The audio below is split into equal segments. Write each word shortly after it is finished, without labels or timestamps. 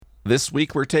This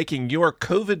week, we're taking your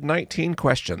COVID-19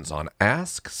 questions on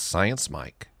Ask Science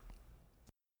Mike.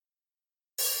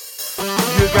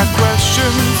 You got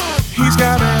questions, he's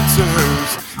got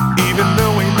answers. Even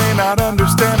though he may not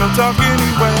understand, he'll talk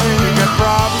anyway. You got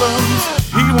problems,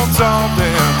 he won't solve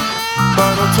them,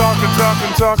 but he'll talk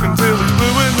until he's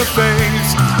blue in the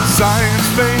face. Science,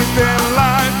 faith, and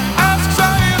life. Ask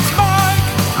Science Mike.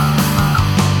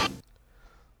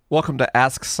 Welcome to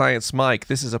Ask Science Mike.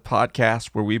 This is a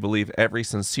podcast where we believe every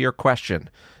sincere question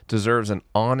deserves an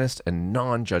honest and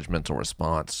non-judgmental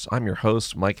response. I'm your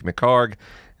host, Mike McHargue,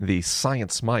 the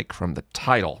Science Mike from the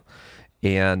title.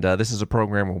 And this is a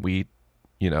program where we,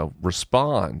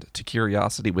 respond to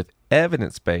curiosity with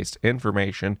evidence-based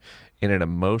information in an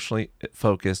emotionally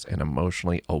focused and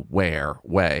emotionally aware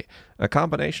way. A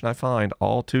combination I find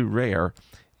all too rare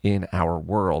in our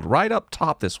world. Right up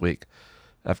top this week,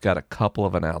 I've got a couple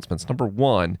of announcements. Number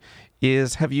one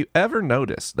is, have you ever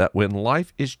noticed that when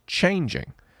life is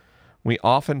changing, we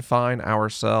often find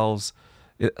ourselves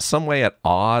some way at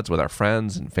odds with our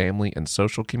friends and family and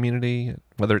social community,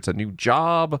 whether it's a new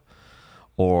job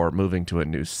or moving to a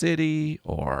new city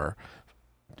or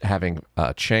having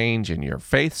a change in your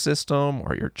faith system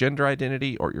or your gender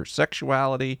identity or your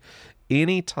sexuality.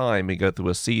 Anytime we go through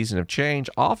a season of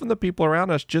change, often the people around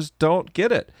us just don't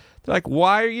get it. They're like,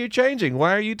 why are you changing?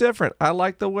 Why are you different? I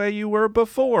like the way you were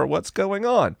before. What's going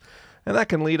on? And that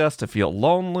can lead us to feel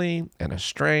lonely and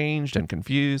estranged and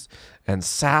confused and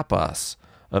sap us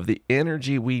of the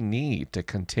energy we need to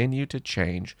continue to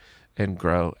change and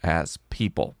grow as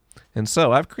people. And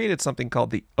so I've created something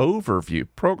called the Overview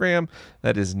program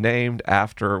that is named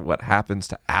after what happens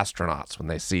to astronauts when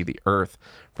they see the Earth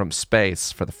from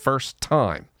space for the first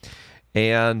time.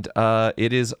 And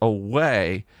it is a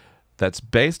way that's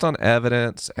based on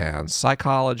evidence and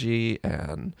psychology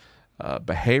and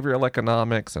behavioral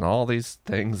economics and all these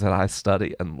things that I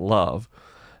study and love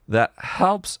that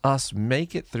helps us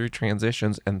make it through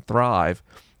transitions and thrive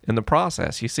in the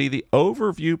process. You see, the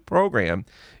Overview program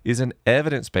is an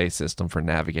evidence-based system for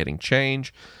navigating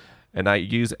change, and I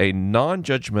use a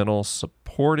non-judgmental,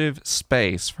 supportive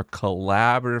space for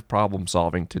collaborative problem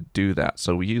solving to do that.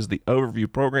 So we use the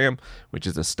Overview program, which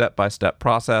is a step-by-step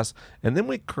process, and then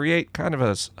we create kind of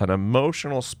an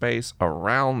emotional space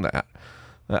around that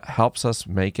helps us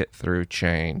make it through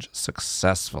change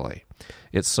successfully.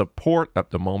 It's support at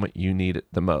the moment you need it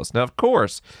the most. Now, of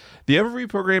course, the Overview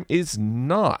program is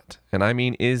not, and I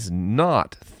mean is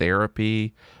not,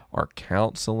 therapy or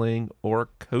counseling or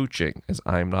coaching, as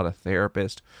I'm not a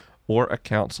therapist or a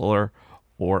counselor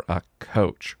or a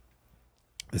coach.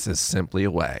 This is simply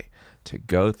a way to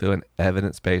go through an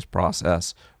evidence-based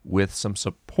process with some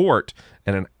support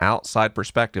and an outside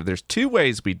perspective. There's two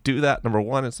ways we do that. Number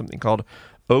one is something called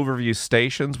Overview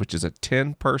Stations, which is a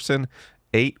 10-person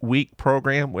 8-week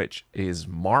program, which is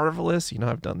marvelous.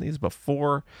 I've done these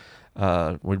before.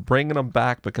 We're bringing them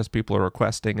back because people are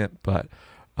requesting it, but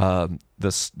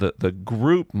the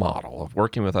group model of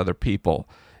working with other people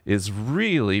is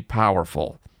really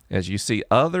powerful as you see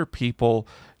other people,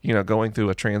 going through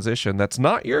a transition that's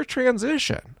not your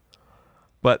transition.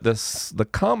 But the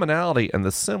commonality and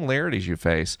the similarities you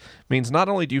face means not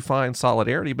only do you find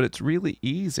solidarity, but it's really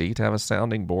easy to have a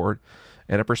sounding board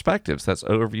and a perspective. So that's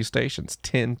Overview Stations,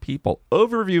 10 people.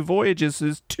 Overview Voyages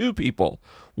is 2 people.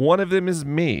 One of them is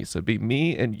me. So it'd be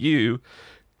me and you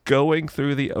going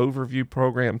through the Overview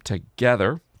program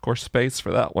together. Of course, space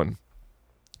for that one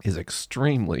is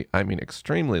extremely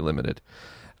limited.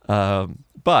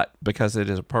 But because it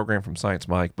is a program from Science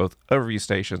Mike, both Overview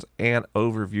Stations and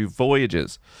Overview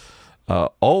Voyages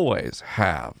always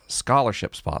have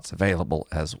scholarship spots available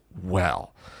as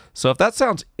well. So if that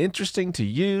sounds interesting to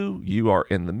you, you are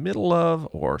in the middle of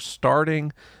or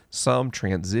starting some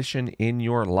transition in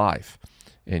your life,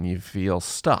 and you feel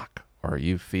stuck, or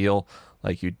you feel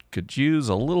like you could use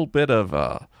a little bit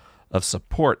of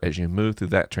support as you move through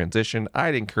that transition,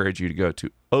 I'd encourage you to go to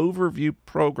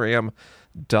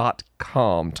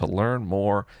overviewprogram.com to learn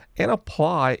more and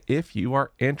apply if you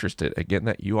are interested. Again,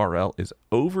 that URL is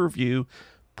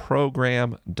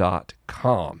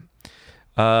overviewprogram.com.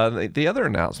 The other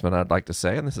announcement I'd like to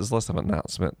say, and this is less of an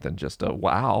announcement than just a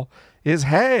wow, is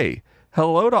hey,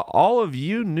 hello to all of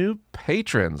you new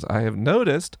patrons. I have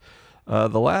noticed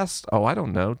the last, 2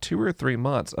 or 3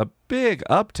 months, a big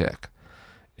uptick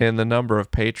in the number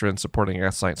of patrons supporting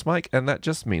Ask Science Mike, and that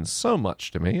just means so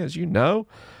much to me. As you know,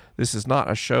 this is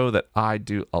not a show that I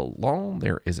do alone.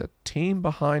 There is a team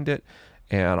behind it,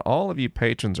 and all of you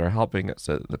patrons are helping it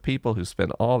so that the people who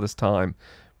spend all this time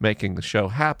making the show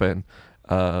happen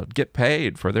get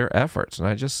paid for their efforts. And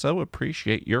I just so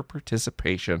appreciate your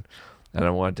participation and I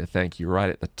wanted to thank you right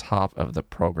at the top of the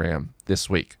program this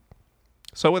week.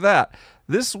 So with that,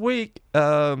 this week,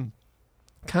 kind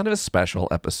of a special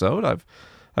episode.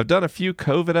 I've done a few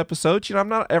COVID episodes. I'm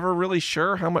not ever really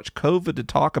sure how much COVID to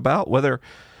talk about, whether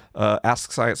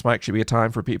Ask Science Mike should be a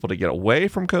time for people to get away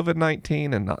from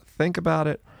COVID-19 and not think about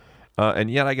it.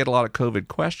 And yet I get a lot of COVID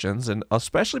questions, and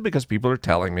especially because people are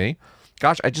telling me,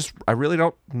 gosh, I really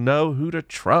don't know who to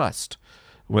trust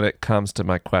when it comes to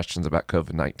my questions about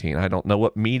COVID-19. I don't know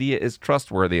what media is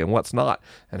trustworthy and what's not,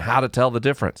 and how to tell the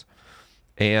difference.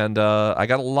 And I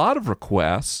got a lot of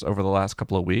requests over the last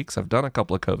couple of weeks. I've done a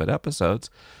couple of COVID episodes.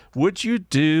 Would you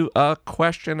do a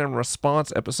question and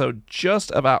response episode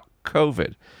just about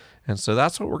COVID? And so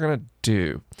that's what we're going to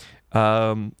do.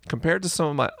 Compared to some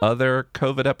of my other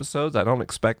COVID episodes, I don't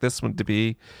expect this one to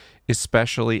be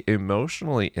especially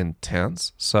emotionally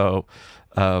intense. So,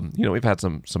 we've had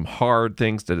some hard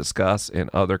things to discuss in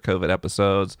other COVID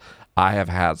episodes. I have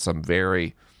had some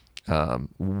very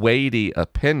weighty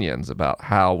opinions about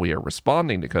how we are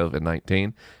responding to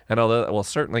COVID-19. And although that will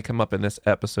certainly come up in this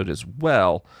episode as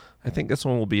well, I think this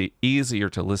one will be easier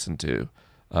to listen to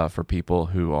for people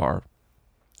who are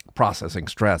processing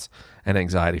stress and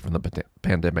anxiety from the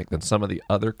pandemic than some of the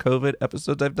other COVID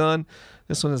episodes I've done.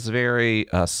 This one is very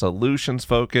solutions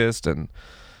focused and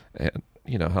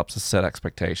helps us set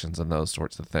expectations and those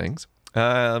sorts of things.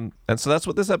 And so that's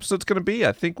what this episode's going to be.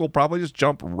 I think we'll probably just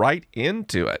jump right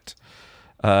into it.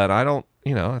 And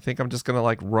I think I'm just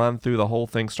going to run through the whole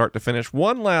thing start to finish.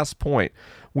 One last point.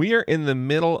 We are in the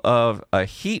middle of a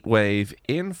heat wave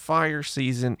in fire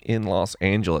season in Los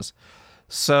Angeles.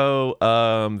 So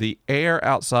the air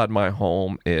outside my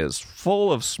home is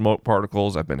full of smoke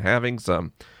particles. I've been having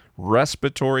some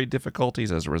respiratory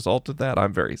difficulties as a result of that.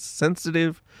 I'm very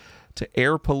sensitive to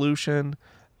air pollution.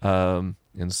 And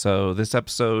so this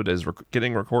episode is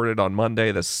getting recorded on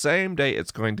Monday, the same day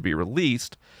it's going to be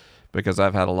released, because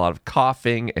I've had a lot of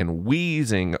coughing and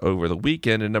wheezing over the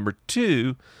weekend. And number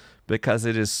two, because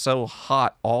it is so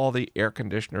hot, all the air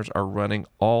conditioners are running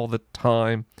all the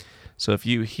time. So if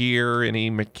you hear any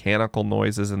mechanical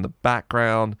noises in the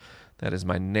background, that is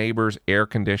my neighbor's air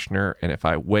conditioner. And if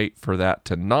I wait for that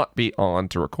to not be on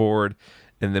to record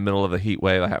in the middle of a heat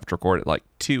wave, I have to record at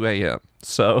 2 a.m.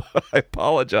 So I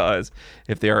apologize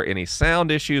if there are any sound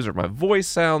issues or my voice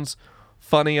sounds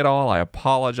funny at all. I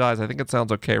apologize. I think it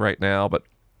sounds okay right now, but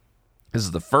this is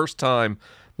the first time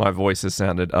my voice has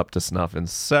sounded up to snuff in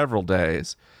several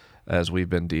days, as we've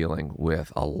been dealing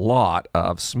with a lot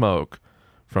of smoke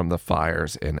from the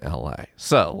fires in LA.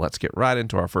 So let's get right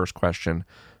into our first question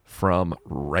from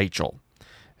Rachel.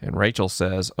 And Rachel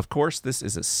says, of course, this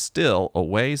is still a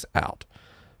ways out,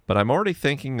 but I'm already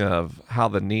thinking of how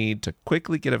the need to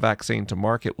quickly get a vaccine to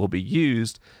market will be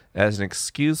used as an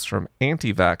excuse from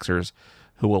anti-vaxxers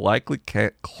who will likely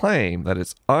claim that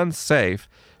it's unsafe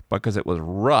because it was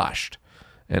rushed,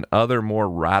 and other more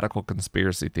radical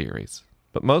conspiracy theories.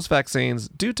 But most vaccines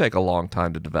do take a long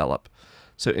time to develop,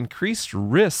 so increased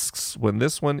risks when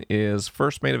this one is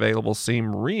first made available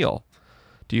seem real.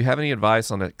 Do you have any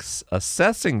advice on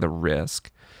assessing the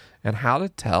risk and how to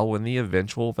tell when the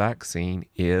eventual vaccine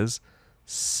is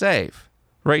safe?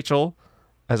 Rachel,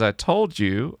 as I told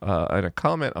you in a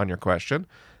comment on your question,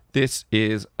 this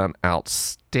is an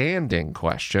outstanding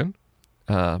question.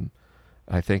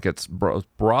 I think it's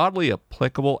broadly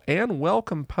applicable and well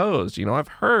composed. I've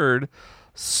heard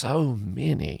so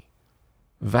many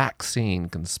vaccine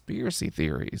conspiracy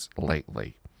theories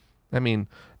lately. I mean,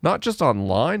 not just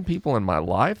online, people in my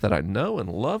life that I know and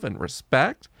love and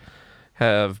respect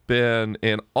have been,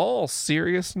 in all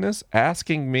seriousness,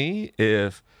 asking me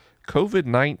if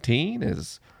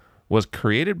COVID-19 was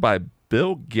created by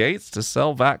Bill Gates to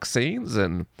sell vaccines,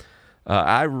 and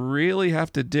I really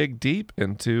have to dig deep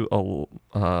into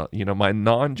my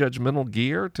non-judgmental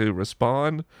gear to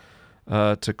respond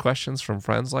to questions from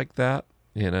friends like that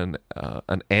in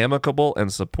an amicable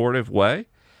and supportive way.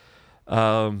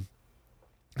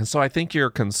 And so I think your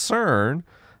concern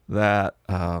that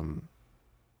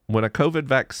when a COVID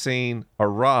vaccine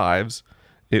arrives,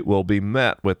 it will be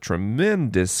met with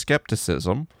tremendous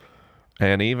skepticism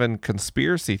and even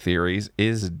conspiracy theories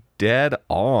is dead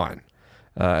on.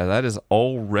 That is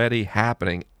already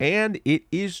happening, and it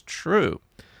is true.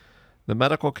 The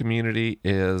medical community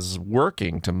is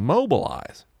working to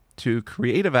mobilize to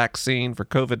create a vaccine for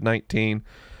COVID-19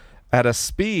 at a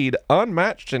speed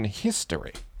unmatched in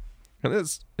history. And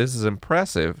this is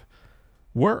impressive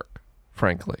work,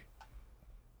 frankly.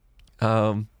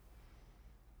 So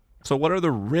what are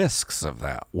the risks of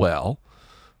that? Well,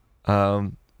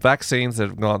 vaccines that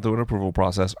have gone through an approval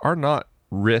process are not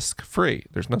risk-free.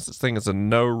 There's no such thing as a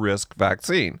no-risk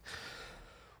vaccine.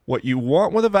 What you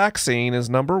want with a vaccine is,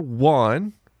 number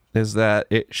one, is that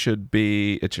it should have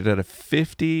a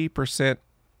 50%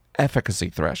 efficacy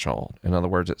threshold. In other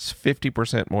words, it's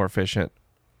 50% more efficient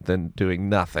than doing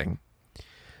nothing.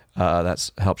 That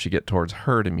helps you get towards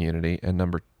herd immunity. And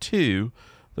number two,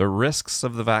 the risks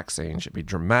of the vaccine should be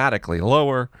dramatically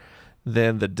lower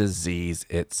than the disease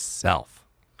itself.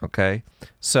 Okay?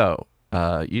 So,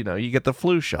 you get the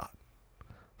flu shot.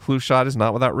 Flu shot is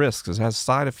not without risks. It has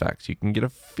side effects. You can get a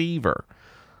fever.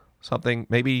 Something,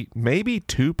 maybe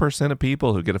 2% of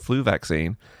people who get a flu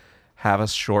vaccine have a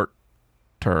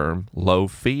short-term low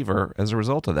fever as a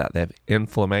result of that. They have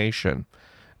inflammation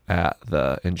at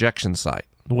the injection site.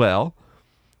 Well,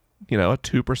 a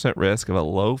 2% risk of a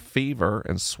low fever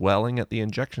and swelling at the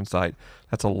injection site,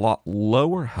 that's a lot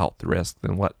lower health risk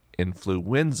than what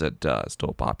influenza does to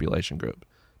a population group.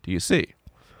 Do you see?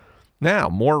 Now,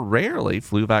 more rarely,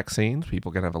 flu vaccines,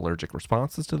 people can have allergic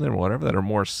responses to them or whatever that are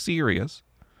more serious.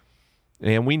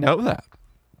 And we know that.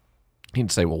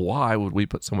 You'd say, well, why would we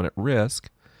put someone at risk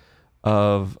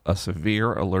of a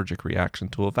severe allergic reaction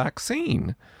to a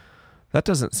vaccine? That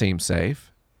doesn't seem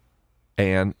safe.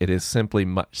 And it is simply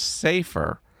much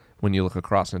safer when you look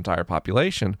across an entire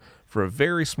population for a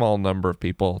very small number of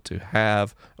people to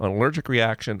have an allergic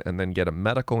reaction and then get a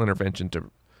medical intervention to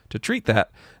treat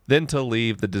that than to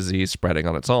leave the disease spreading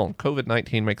on its own.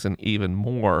 COVID-19 makes an even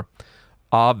more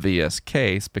obvious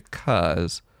case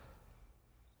because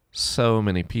so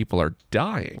many people are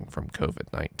dying from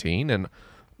COVID-19. And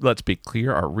let's be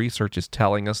clear, our research is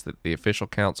telling us that the official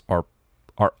counts are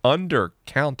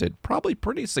undercounted probably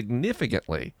pretty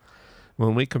significantly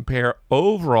when we compare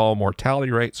overall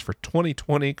mortality rates for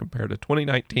 2020 compared to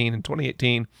 2019 and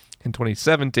 2018 and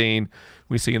 2017.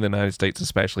 We see in the United States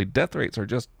especially, death rates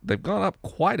they've gone up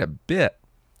quite a bit.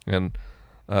 And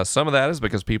some of that is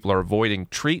because people are avoiding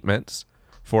treatments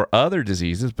for other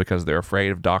diseases because they're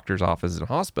afraid of doctors' offices and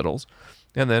hospitals.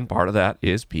 And then part of that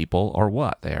is people are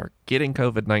what? They are getting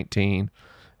COVID-19 and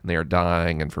they are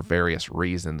dying, and for various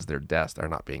reasons, their deaths are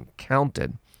not being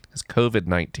counted as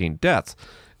COVID-19 deaths.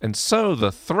 And so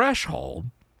the threshold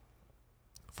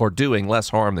for doing less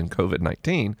harm than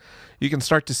COVID-19, you can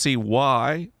start to see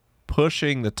why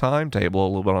pushing the timetable a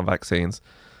little bit on vaccines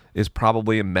is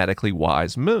probably a medically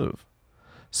wise move.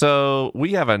 So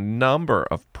we have a number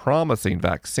of promising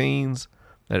vaccines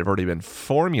that have already been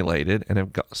formulated and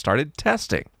have started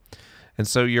testing. And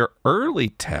so your early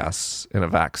tests in a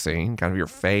vaccine, kind of your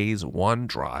phase 1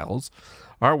 trials,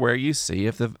 are where you see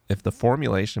if the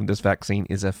formulation of this vaccine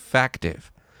is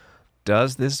effective.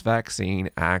 Does this vaccine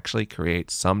actually create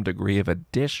some degree of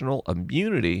additional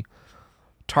immunity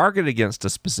targeted against a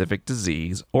specific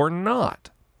disease or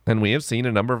not? And we have seen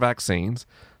a number of vaccines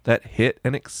that hit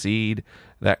and exceed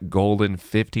that golden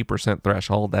 50%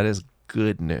 threshold. That is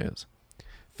good news.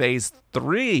 Phase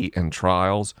 3 in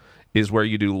trials is where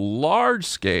you do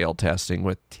large-scale testing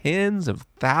with tens of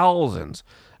thousands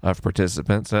of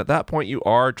participants. And at that point, you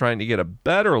are trying to get a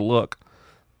better look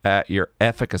at your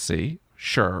efficacy,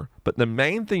 sure. But the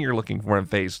main thing you're looking for in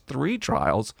phase 3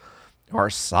 trials are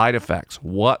side effects.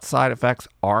 What side effects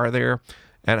are there,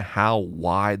 and how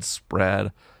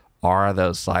widespread are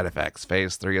those side effects?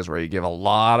 Phase 3 is where you give a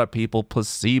lot of people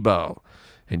placebo,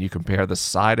 and you compare the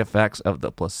side effects of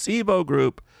the placebo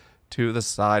group to the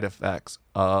side effects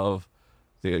of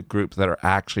the group that are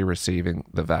actually receiving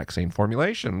the vaccine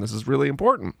formulation. This is really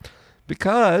important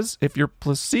because if your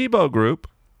placebo group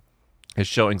is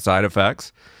showing side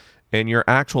effects and your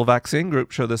actual vaccine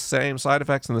group show the same side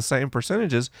effects and the same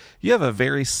percentages, you have a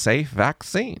very safe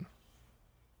vaccine.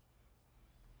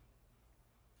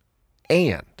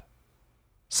 And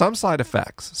some side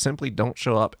effects simply don't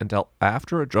show up until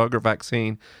after a drug or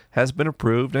vaccine has been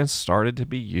approved and started to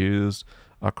be used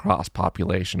across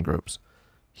population groups.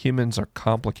 Humans are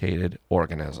complicated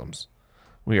organisms.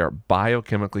 We are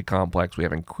biochemically complex. We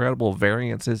have incredible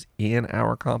variances in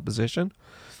our composition.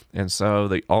 And so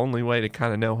the only way to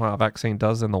kind of know how a vaccine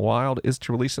does in the wild is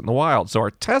to release it in the wild. So our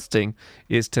testing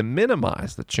is to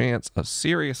minimize the chance of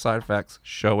serious side effects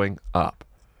showing up.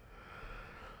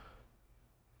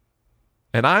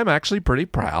 And I'm actually pretty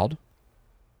proud.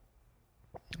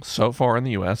 So far in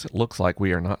the U.S., it looks like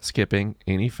we are not skipping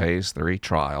any phase 3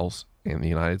 trials in the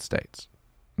United States.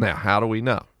 Now, how do we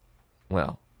know?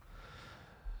 Well,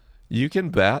 you can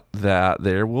bet that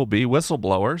there will be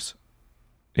whistleblowers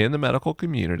in the medical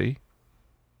community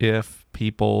if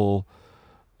people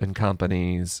and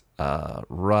companies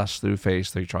rush through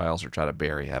phase 3 trials or try to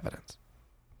bury evidence.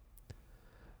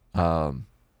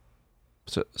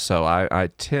 So I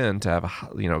tend to have,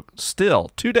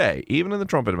 still today, even in the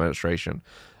Trump administration,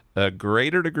 a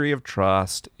greater degree of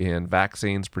trust in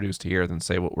vaccines produced here than,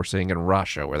 say, what we're seeing in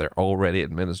Russia, where they're already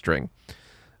administering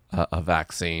a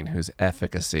vaccine whose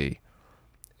efficacy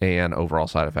and overall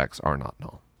side effects are not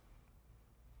known.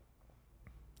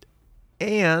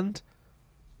 And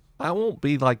I won't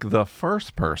be like the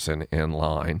first person in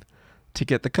line to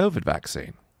get the COVID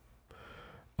vaccine.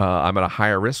 I'm at a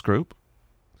higher risk group,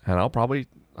 and I'll probably,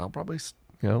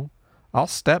 I'll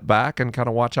step back and kind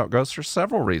of watch how it goes for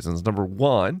several reasons. Number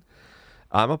one,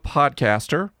 I'm a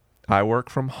podcaster. I work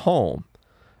from home.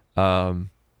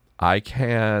 I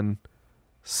can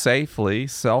safely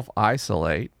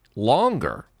self-isolate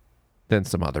longer than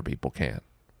some other people can.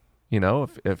 You know,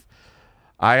 if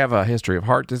I have a history of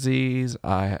heart disease,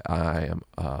 I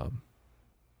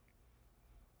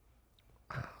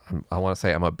want to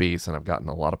say I'm obese, and I've gotten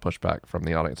a lot of pushback from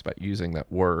the audience about using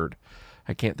that word.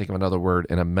 I can't think of another word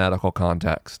in a medical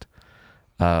context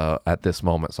at this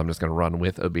moment, so I'm just going to run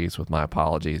with obese with my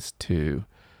apologies to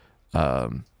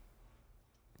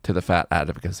the fat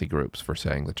advocacy groups for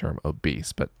saying the term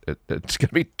obese, but it's going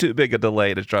to be too big a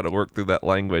delay to try to work through that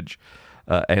language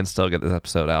and still get this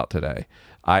episode out today.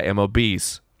 I am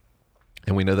obese,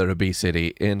 and we know that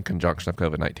obesity in conjunction of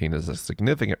COVID-19 is a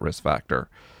significant risk factor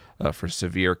for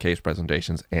severe case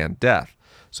presentations and death.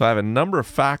 So I have a number of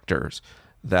factors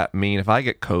that mean if I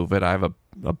get COVID, I have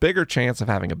a bigger chance of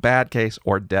having a bad case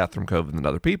or death from COVID than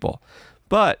other people.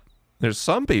 But there's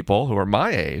some people who are my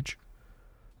age,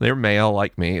 they're male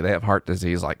like me, they have heart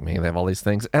disease like me, they have all these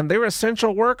things, and they're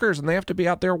essential workers and they have to be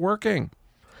out there working.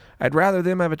 I'd rather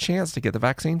them have a chance to get the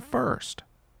vaccine first.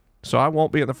 So I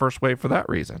won't be in the first wave for that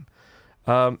reason.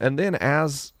 And then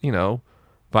as,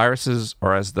 viruses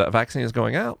or as the vaccine is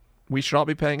going out, we should all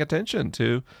be paying attention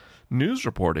to news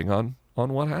reporting on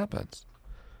what happens.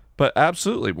 But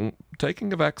absolutely,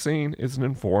 taking a vaccine is an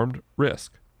informed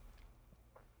risk.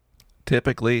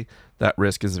 Typically, that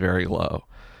risk is very low.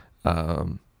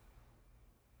 And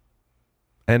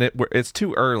it's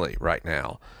too early right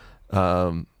now.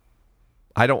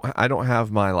 I don't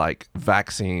have my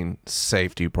vaccine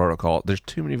safety protocol. There's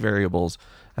too many variables.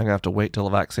 I'm gonna have to wait till the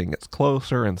vaccine gets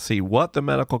closer and see what the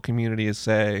medical community is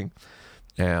saying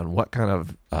and what kind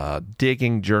of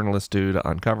digging journalists do to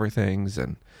uncover things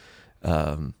and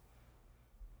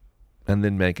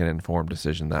then make an informed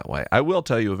decision that way. I will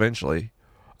tell you eventually,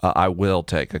 I will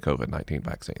take a COVID-19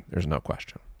 vaccine. There's no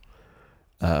question.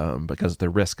 Because the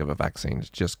risk of a vaccine is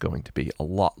just going to be a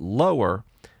lot lower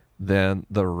than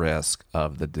the risk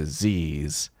of the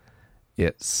disease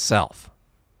itself.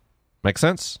 Make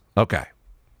sense? Okay.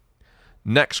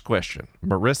 Next question.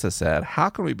 Marissa said, how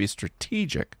can we be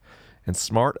strategic and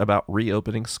smart about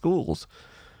reopening schools?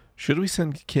 Should we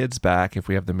send kids back if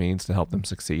we have the means to help them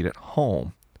succeed at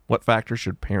home? What factors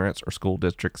should parents or school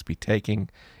districts be taking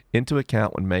into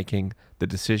account when making the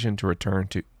decision to return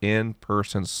to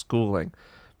in-person schooling?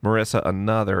 Marissa,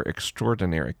 another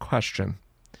extraordinary question.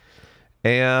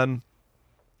 And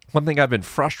one thing I've been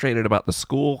frustrated about the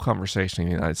school conversation in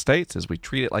the United States is we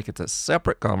treat it like it's a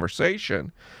separate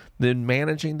conversation than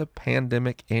managing the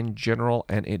pandemic in general,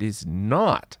 and it is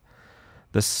not.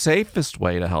 The safest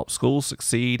way to help schools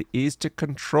succeed is to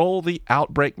control the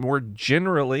outbreak more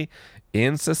generally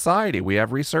in society. We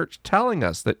have research telling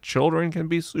us that children can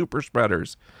be super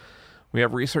spreaders. We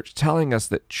have research telling us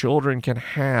that children can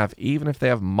have, even if they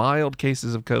have mild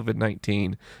cases of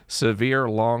COVID-19, severe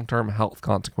long-term health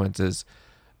consequences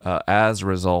as a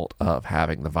result of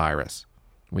having the virus.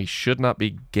 We should not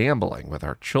be gambling with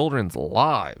our children's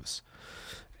lives.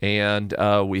 And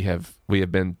we have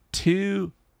been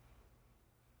too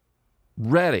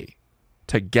ready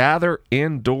to gather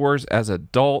indoors as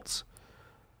adults,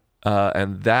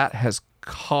 and that has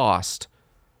cost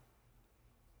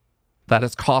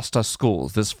us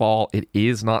schools. This fall, it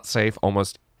is not safe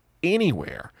almost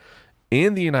anywhere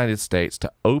in the United States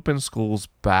to open schools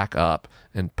back up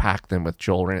and pack them with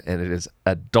children, and it is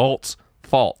adults'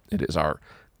 fault. It is our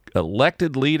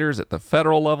elected leaders at the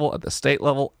federal level, at the state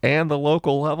level, and the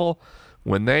local level.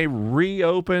 When they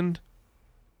reopened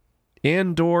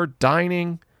indoor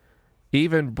dining,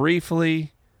 even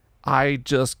briefly, I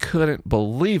just couldn't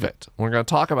believe it. We're going to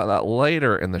talk about that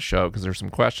later in the show because there's some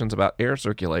questions about air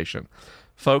circulation.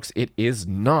 Folks, it is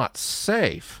not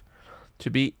safe to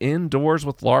be indoors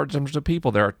with large numbers of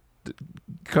people.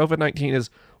 COVID-19 is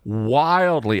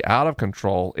wildly out of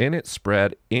control in its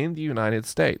spread in the United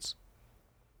States.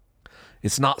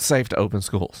 It's not safe to open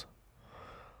schools.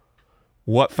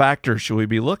 What factors should we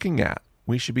be looking at?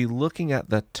 We should be looking at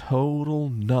the total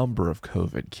number of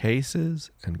COVID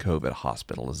cases and COVID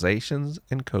hospitalizations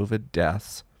and COVID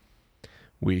deaths.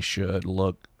 We should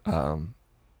look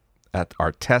at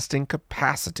our testing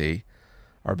capacity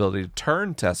our ability to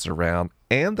turn tests around,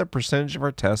 and the percentage of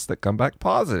our tests that come back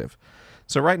positive.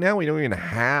 So right now we don't even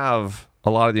have a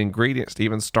lot of the ingredients to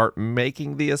even start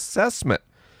making the assessment.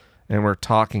 And we're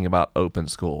talking about open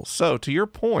schools. So to your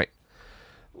point,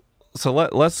 so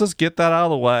let's just get that out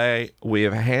of the way. We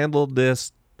have handled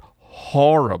this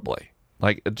horribly,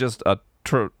 like just a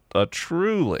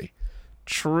truly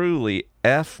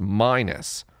F-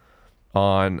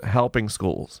 on helping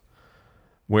schools.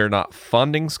 We're not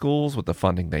funding schools with the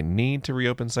funding they need to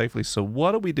reopen safely. So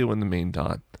what do we do in the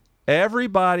meantime?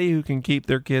 Everybody who can keep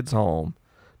their kids home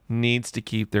needs to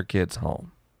keep their kids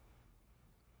home.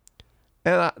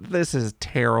 And this is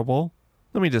terrible.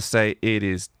 Let me just say it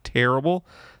is terrible.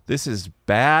 This is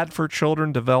bad for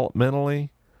children developmentally.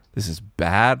 This is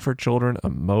bad for children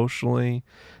emotionally.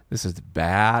 This is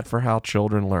bad for how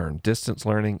children learn. Distance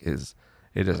learning is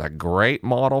a great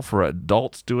model for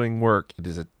adults doing work. It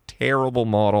is a terrible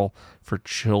model for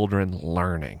children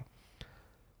learning.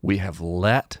 We have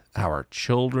let our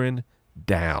children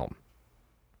down.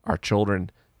 Our children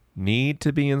need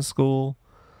to be in school.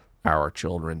 Our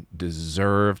children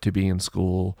deserve to be in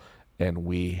school, and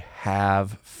we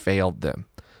have failed them.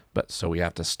 But so we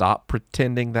have to stop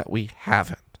pretending that we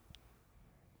haven't.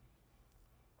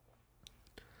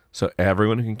 So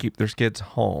everyone who can keep their kids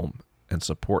home and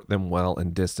support them well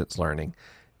in distance learning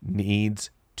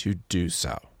needs to do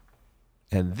so.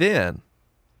 And then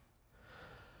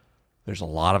there's a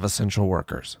lot of essential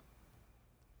workers.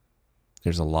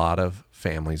 There's a lot of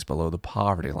families below the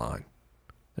poverty line.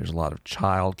 There's a lot of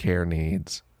child care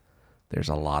needs. There's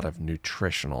a lot of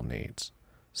nutritional needs.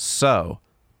 So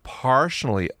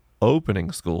partially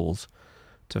opening schools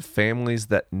to families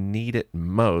that need it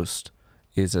most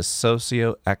is a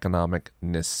socioeconomic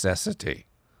necessity.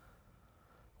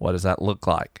 What does that look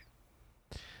like?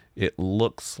 It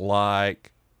looks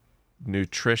like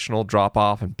nutritional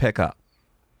drop-off and pickup.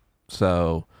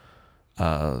 So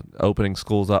opening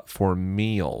schools up for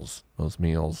meals. Those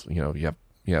meals, you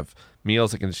have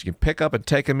meals that you can pick up and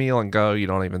take a meal and go. You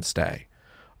don't even stay.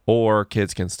 Or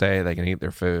kids can stay. They can eat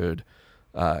their food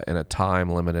in a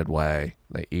time-limited way.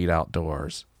 They eat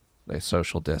outdoors. They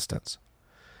social distance.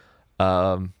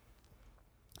 And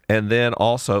then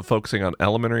also focusing on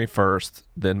elementary first,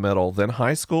 then middle, then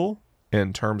high school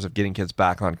in terms of getting kids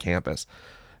back on campus.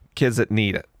 Kids that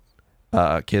need it.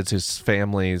 Kids whose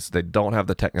families, they don't have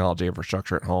the technology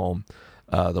infrastructure at home.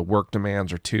 The work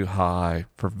demands are too high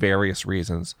for various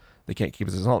reasons. They can't keep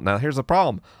us at home. Now, here's the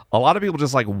problem. A lot of people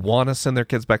just want to send their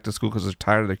kids back to school because they're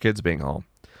tired of their kids being home.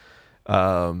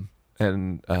 I'm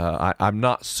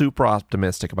not super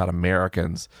optimistic about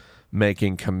Americans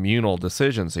making communal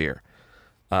decisions here.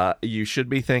 You should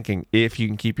be thinking, if you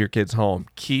can keep your kids home,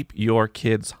 keep your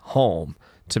kids home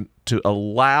to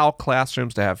allow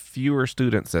classrooms to have fewer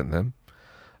students in them.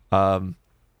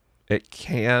 It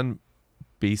can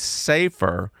be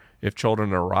safer if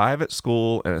children arrive at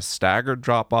school in a staggered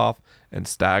drop-off and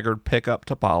staggered pickup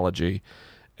topology,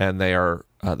 and they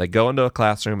go into a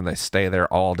classroom and they stay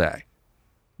there all day.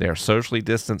 They are socially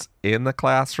distanced in the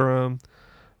classroom.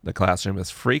 The classroom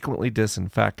is frequently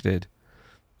disinfected.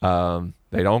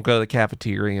 They don't go to the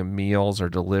cafeteria. Meals are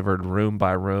delivered room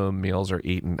by room. Meals are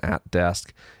eaten at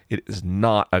desk. It is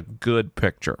not a good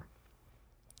picture.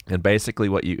 And basically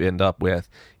what you end up with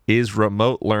is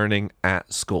remote learning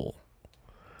at school.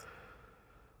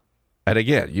 And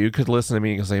again, you could listen to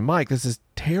me and say, Mike, this is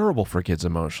terrible for kids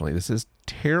emotionally. This is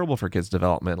terrible for kids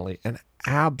developmentally. And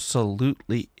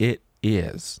absolutely it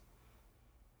is.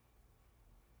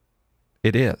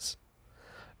 It is.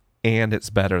 And it's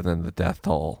better than the death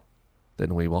toll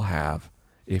than we will have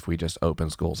if we just open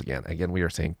schools again. Again, we are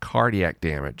seeing cardiac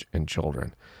damage in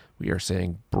children. We are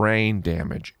seeing brain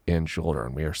damage in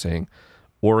children. We are seeing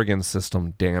organ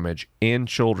system damage in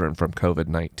children from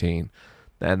COVID-19.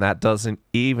 And that doesn't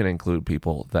even include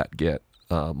people that get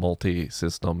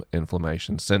multi-system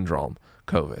inflammation syndrome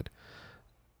COVID.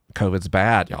 COVID's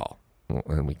bad, y'all.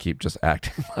 And we keep just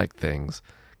acting like things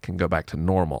can go back to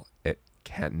normal. It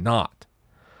cannot.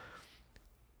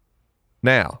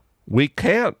 Now, we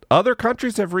can't. Other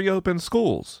countries have reopened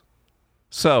schools.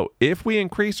 So if we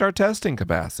increase our testing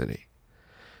capacity,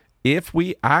 if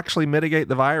we actually mitigate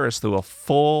the virus through a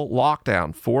full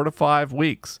lockdown, 4 to 5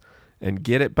 weeks, and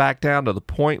get it back down to the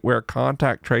point where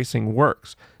contact tracing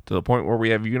works, to the point where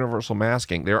we have universal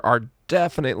masking, there are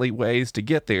definitely ways to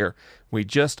get there. We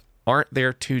just aren't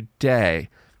there today.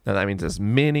 And that means as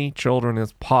many children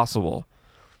as possible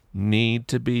need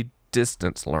to be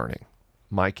distance learning.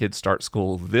 My kids start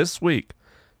school this week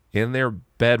in their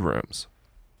bedrooms.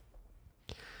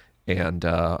 And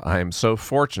I am so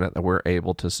fortunate that we're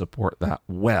able to support that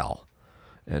well,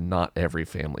 and not every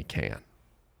family can.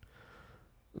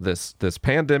 This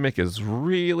pandemic is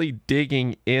really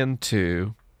digging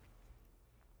into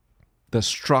the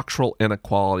structural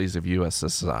inequalities of U.S.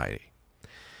 society.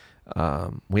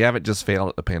 We haven't just failed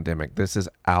at the pandemic. This is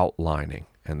outlining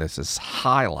and this is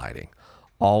highlighting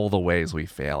all the ways we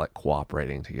fail at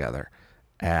cooperating together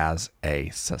as a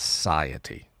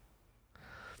society.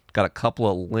 Got a couple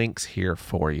of links here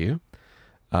for you.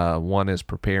 One is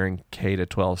preparing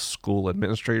K-12 school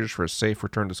administrators for a safe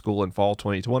return to school in fall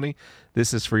 2020.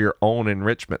 This is for your own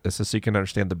enrichment. This is so you can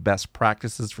understand the best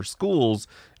practices for schools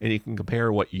and you can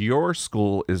compare what your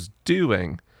school is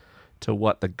doing to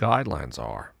what the guidelines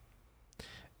are.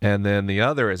 And then the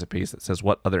other is a piece that says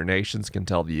what other nations can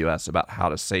tell the U.S. about how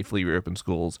to safely reopen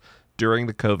schools during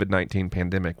the COVID-19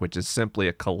 pandemic, which is simply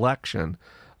a collection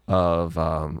of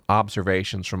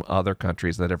observations from other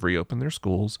countries that have reopened their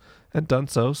schools and done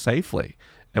so safely.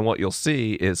 And what you'll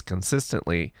see is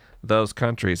consistently those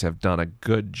countries have done a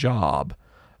good job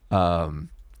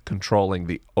controlling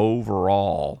the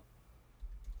overall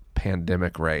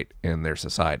pandemic rate in their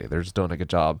society. They're just doing a good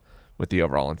job with the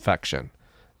overall infection,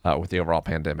 with the overall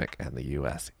pandemic, and the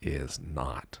U.S. is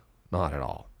not at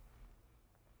all.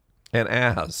 And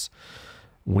as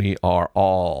we are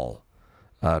all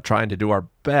trying to do our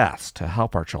best to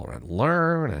help our children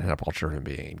learn and help our children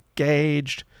be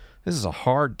engaged, this is a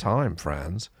hard time,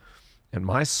 friends. And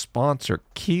my sponsor,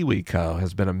 KiwiCo,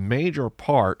 has been a major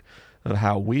part of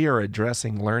how we are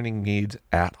addressing learning needs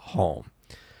at home.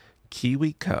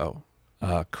 KiwiCo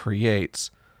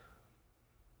creates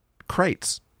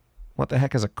crates. What the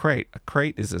heck is a crate? A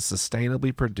crate is a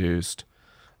sustainably produced,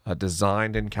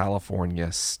 designed in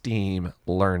California STEAM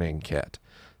learning kit.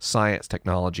 Science,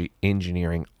 technology,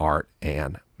 engineering, art,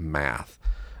 and math.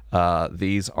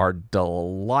 These are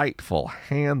delightful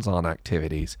hands-on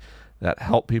activities that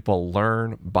help people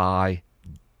learn by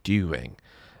doing.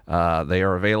 They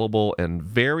are available in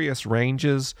various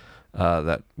ranges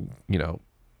that,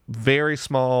 very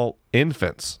small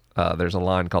infants. There's a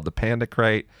line called the Panda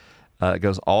Crate. It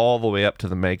goes all the way up to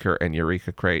the Maker and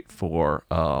Eureka Crate for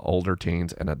older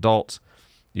teens and adults.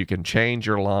 You can change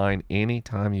your line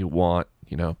anytime you want.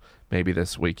 Maybe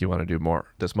this week you want to do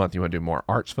more, this month you want to do more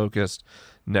arts focused,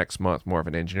 next month more of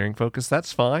an engineering focus.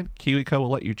 That's fine. KiwiCo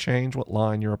will let you change what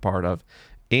line you're a part of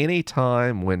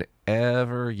anytime,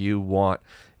 whenever you want.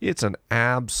 It's an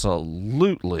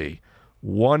absolutely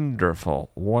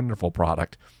wonderful, wonderful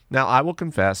product. Now, I will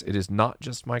confess, it is not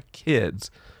just my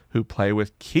kids who play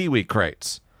with Kiwi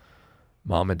crates.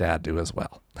 Mom and Dad do as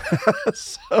well.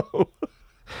 So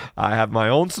I have my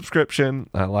own subscription.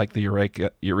 I like the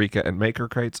Eureka and Maker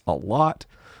crates a lot.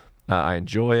 I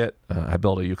enjoy it. I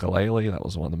built a ukulele. That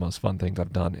was one of the most fun things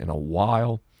I've done in a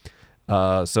while.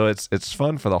 So it's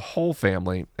fun for the whole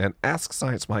family. And Ask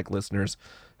Science Mike listeners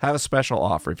have a special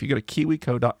offer. If you go to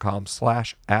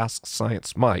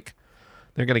kiwico.com/AskScienceMike,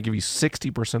 they're going to give you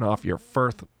 60% off your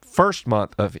first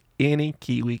month of any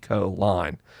KiwiCo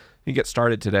line. You get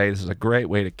started today. This is a great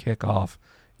way to kick off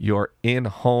your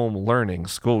in-home learning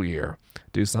school year.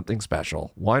 Do something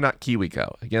special. Why not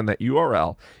KiwiCo? Again, that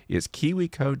URL is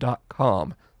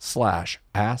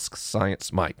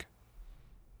kiwico.com/AskScienceMike.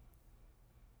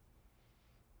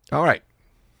 All right.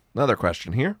 Another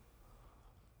question here.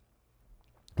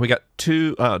 We got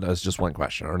two. Oh, no, it's just one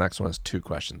question. Our next one is two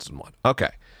questions in one.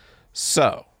 Okay.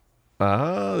 So,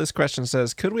 this question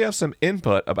says, could we have some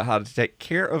input about how to take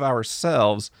care of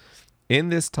ourselves in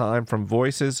this time from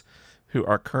voices who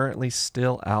are currently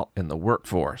still out in the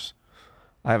workforce?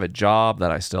 I have a job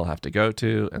that I still have to go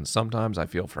to, and sometimes I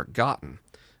feel forgotten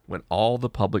when all the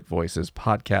public voices,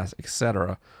 podcasts,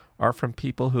 etc., are from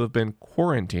people who have been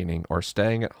quarantining or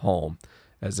staying at home,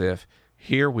 as if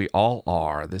here we all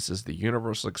are, this is the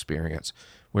universal experience,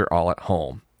 we're all at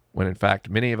home, when in fact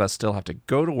many of us still have to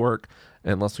go to work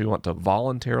unless we want to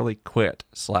voluntarily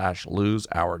quit/lose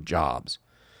our jobs.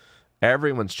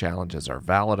 Everyone's challenges are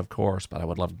valid, of course, but I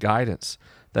would love guidance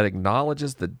that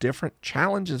acknowledges the different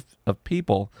challenges of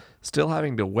people still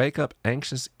having to wake up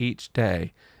anxious each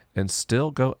day and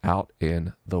still go out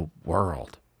in the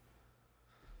world.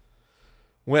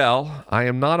 Well, I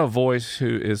am not a voice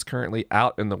who is currently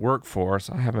out in the workforce.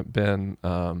 I haven't been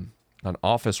an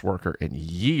office worker in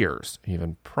years,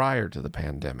 even prior to the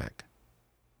pandemic.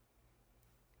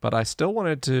 But I still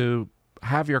wanted to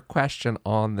have your question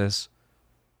on this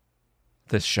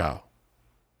show.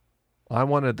 I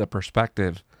wanted the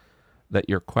perspective that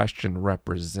your question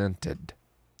represented,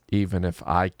 even if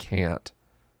I can't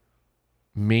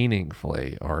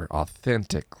meaningfully or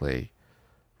authentically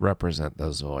represent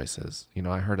those voices.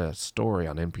 I heard a story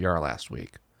on NPR last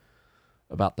week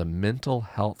about the mental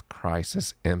health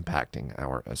crisis impacting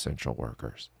our essential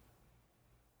workers.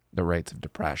 the rates of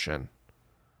depression,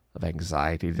 of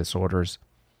anxiety disorders,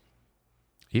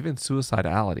 even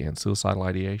suicidality and suicidal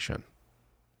ideation.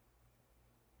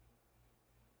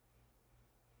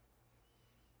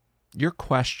 Your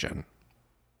question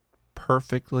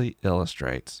perfectly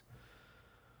illustrates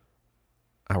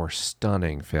our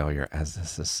stunning failure as a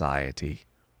society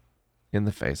in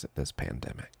the face of this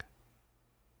pandemic.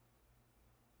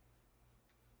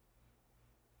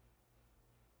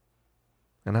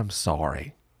 And I'm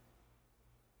sorry.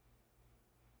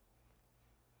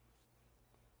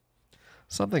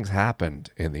 Something's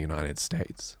happened in the United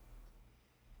States.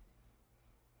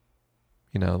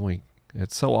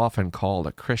 It's so often called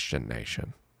a Christian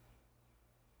nation.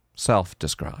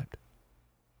 Self-described.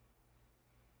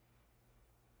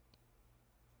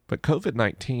 But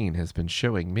COVID-19 has been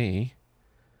showing me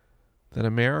that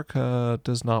America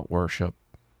does not worship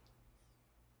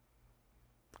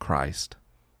Christ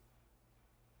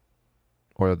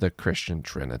or the Christian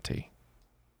Trinity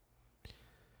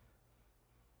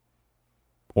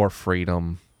or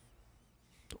freedom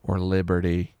or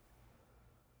liberty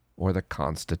or the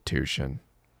Constitution.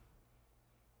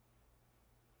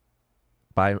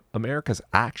 By America's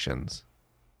actions,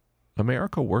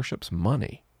 America worships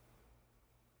money.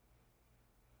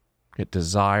 It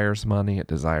desires money. It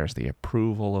desires the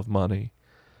approval of money.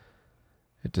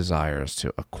 It desires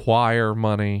to acquire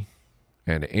money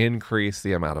and increase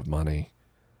the amount of money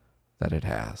that it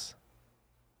has.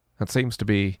 That seems to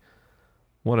be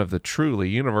one of the truly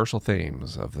universal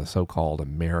themes of the so-called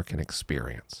American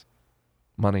experience.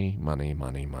 Money, money,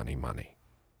 money, money, money.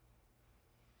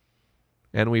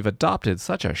 And we've adopted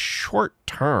such a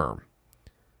short-term,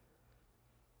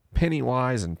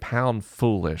 penny-wise and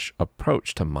pound-foolish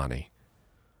approach to money.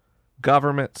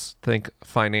 Governments think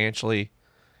financially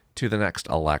to the next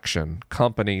election.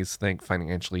 Companies think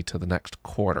financially to the next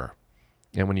quarter.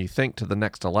 And when you think to the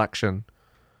next election,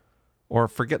 or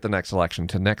forget the next election,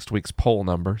 to next week's poll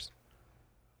numbers,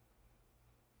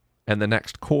 and the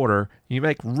next quarter, you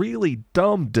make really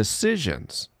dumb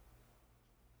decisions.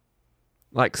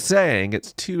 Like saying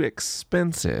it's too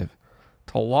expensive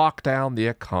to lock down the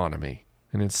economy.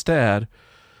 And instead,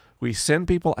 we send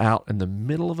people out in the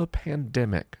middle of a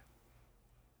pandemic.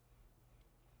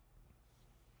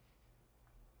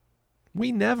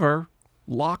 We never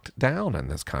locked down in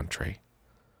this country.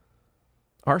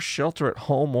 Our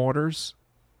shelter-at-home orders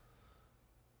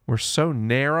were so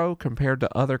narrow compared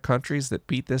to other countries that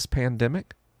beat this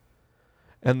pandemic.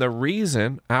 And the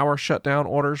reason our shutdown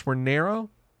orders were narrow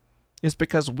is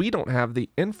because we don't have the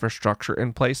infrastructure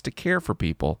in place to care for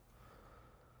people.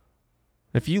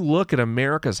 If you look at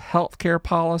America's healthcare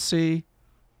policy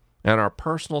and our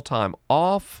personal time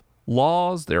off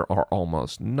laws, there are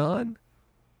almost none.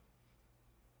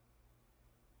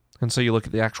 And so you look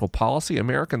at the actual policy,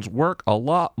 Americans work a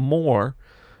lot more,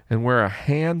 and we're a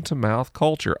hand-to-mouth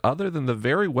culture. Other than the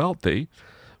very wealthy,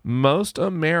 most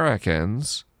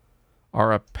Americans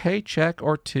are a paycheck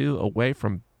or two away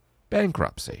from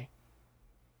bankruptcy.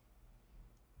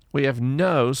 We have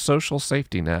no social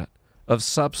safety net of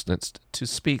substance to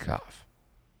speak of.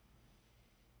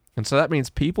 And so that means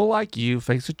people like you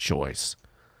face a choice.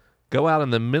 Go out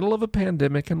in the middle of a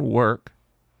pandemic and work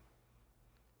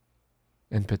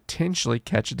and potentially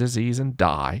catch a disease and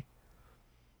die,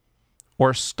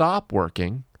 or stop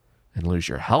working and lose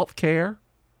your health care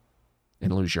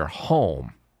and lose your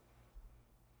home.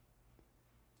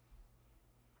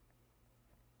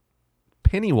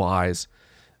 Penny-wise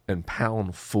and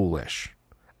pound-foolish.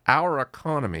 Our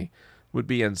economy would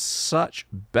be in such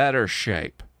better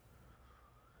shape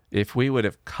if we would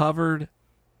have covered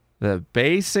the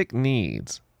basic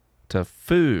needs to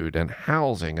food and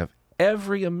housing of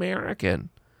every American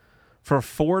for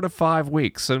 4 to 5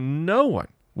 weeks, so no one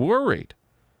worried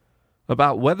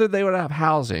about whether they would have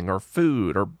housing or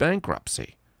food or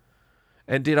bankruptcy,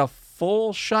 and did a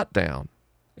full shutdown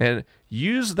and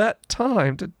use that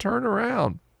time to turn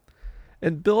around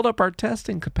and build up our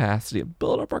testing capacity and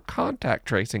build up our contact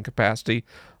tracing capacity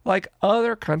like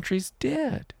other countries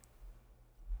did.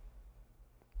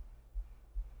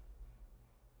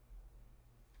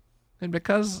 And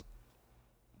because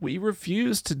we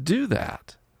refused to do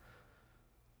that,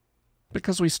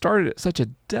 because we started at such a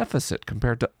deficit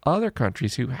compared to other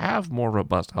countries who have more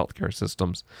robust healthcare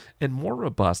systems and more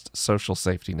robust social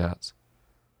safety nets,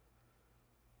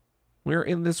 we're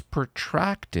in this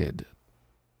protracted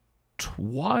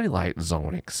Twilight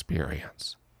Zone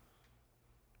experience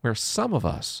where some of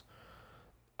us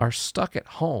are stuck at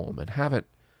home and haven't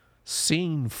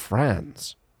seen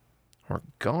friends or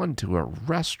gone to a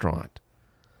restaurant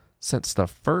since the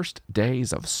first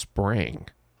days of spring.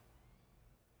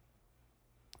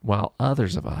 while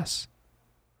others of us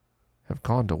have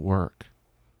gone to work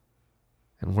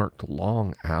and worked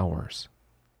long hours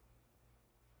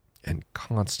in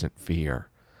constant fear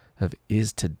of,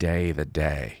 is today the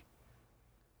day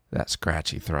that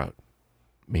scratchy throat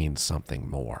means something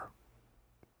more?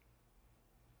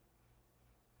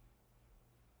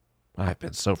 I've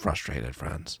been so frustrated,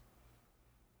 friends,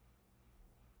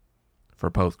 for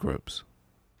both groups.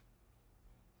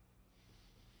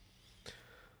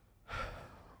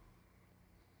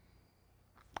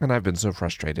 And I've been so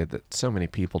frustrated that so many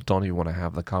people don't even want to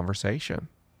have the conversation.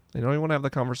 They don't even want to have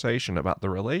the conversation about the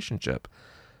relationship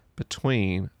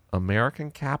between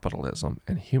American capitalism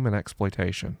and human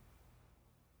exploitation.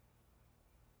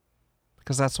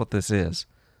 Because that's what this is.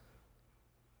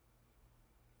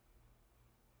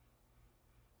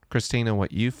 Christina,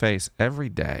 what you face every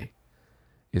day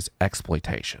is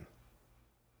exploitation.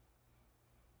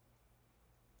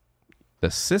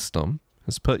 The system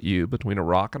has put you between a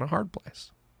rock and a hard place.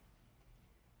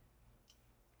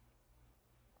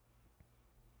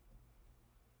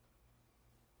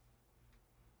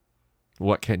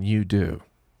 What can you do?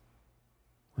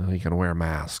 Well, you can wear a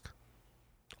mask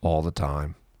all the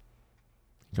time.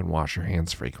 You can wash your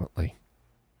hands frequently.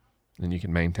 And you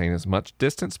can maintain as much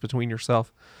distance between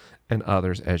yourself and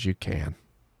others as you can.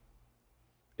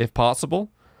 If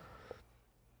possible,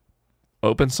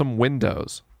 open some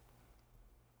windows.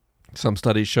 Some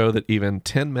studies show that even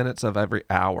 10 minutes of every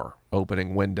hour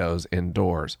opening windows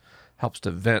indoors helps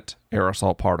to vent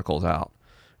aerosol particles out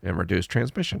and reduce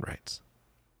transmission rates.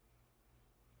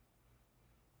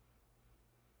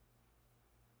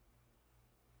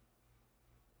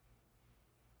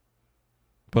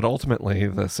 But ultimately,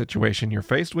 the situation you're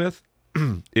faced with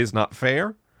is not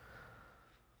fair,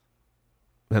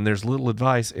 and there's little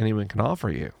advice anyone can offer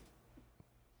you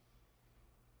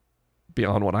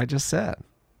beyond what I just said.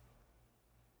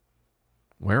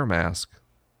 Wear a mask.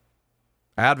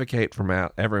 Advocate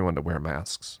for everyone to wear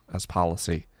masks as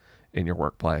policy in your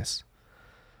workplace.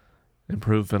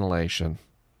 Improve ventilation.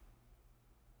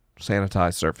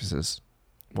 Sanitize surfaces.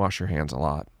 Wash your hands a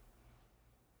lot.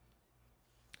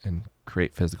 And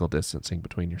create physical distancing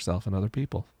between yourself and other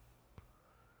people.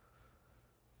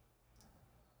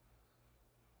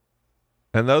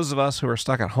 And those of us who are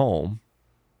stuck at home,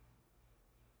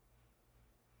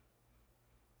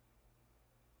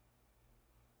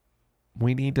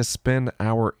 we need to spend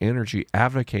our energy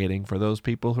advocating for those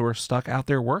people who are stuck out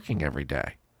there working every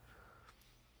day.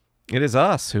 It is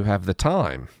us who have the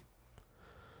time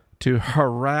to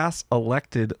harass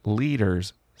elected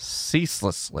leaders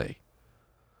ceaselessly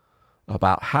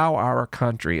about how our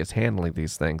country is handling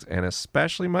these things. And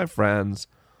especially, my friends,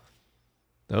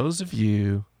 those of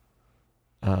you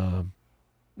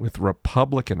with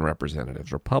Republican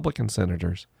representatives, Republican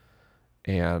senators,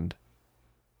 and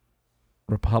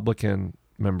Republican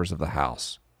members of the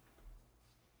House.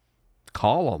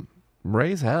 Call them.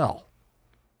 Raise hell.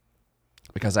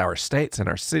 Because our states and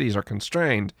our cities are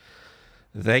constrained.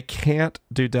 They can't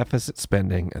do deficit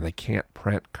spending and they can't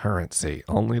print currency.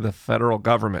 Only the federal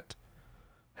government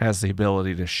has the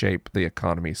ability to shape the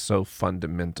economy so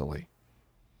fundamentally.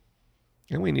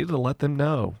 And we need to let them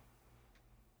know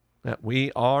that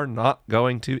we are not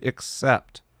going to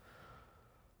accept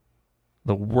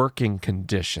the working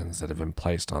conditions that have been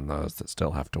placed on those that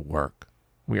still have to work.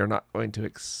 We are not going to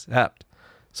accept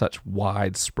such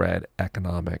widespread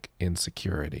economic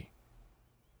insecurity.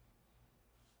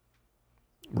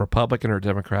 Republican or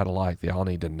Democrat alike, they all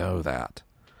need to know that.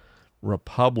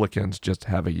 Republicans just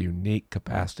have a unique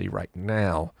capacity right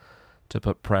now to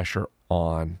put pressure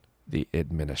on the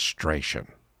administration.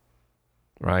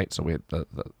 Right? So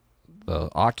the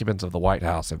occupants of the White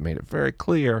House have made it very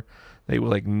clear they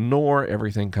will ignore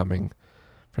everything coming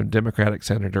from Democratic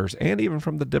senators and even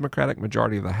from the Democratic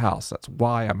majority of the House. That's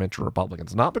why I mention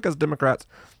Republicans. Not because Democrats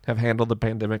have handled the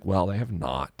pandemic well. They have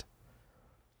not.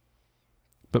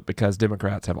 But because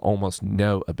Democrats have almost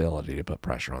no ability to put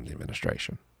pressure on the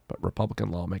administration. But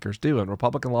Republican lawmakers do. And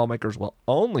Republican lawmakers will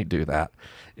only do that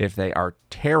if they are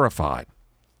terrified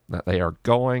that they are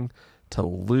going to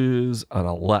lose an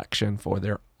election for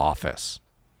their office.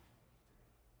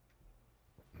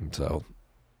 And so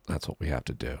that's what we have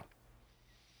to do.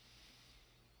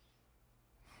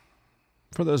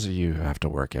 For those of you who have to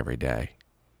work every day,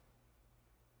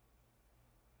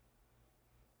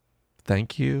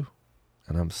 thank you,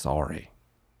 and I'm sorry.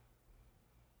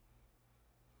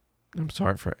 I'm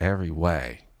sorry for every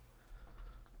way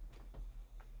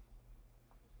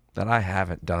that I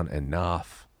haven't done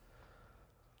enough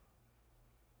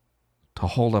to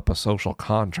hold up a social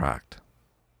contract.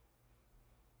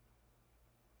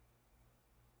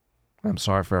 I'm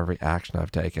sorry for every action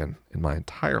I've taken in my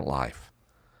entire life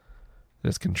that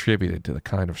has contributed to the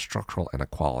kind of structural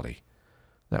inequality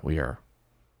that we are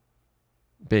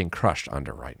being crushed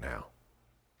under right now.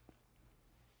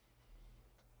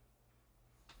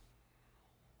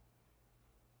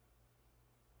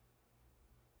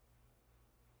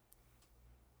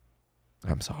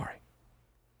 I'm sorry.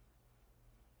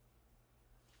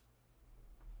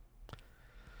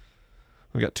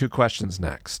 We got 2 questions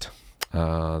next.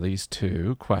 These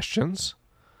 2 questions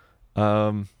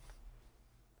kind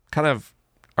of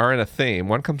are in a theme.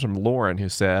 One comes from Lauren, who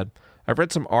said, I've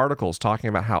read some articles talking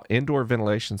about how indoor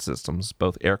ventilation systems,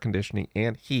 both air conditioning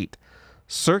and heat,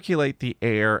 circulate the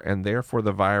air and therefore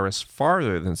the virus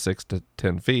farther than 6 to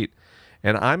 10 feet.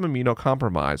 And I'm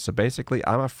immunocompromised, so basically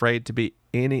I'm afraid to be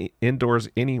indoors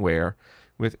anywhere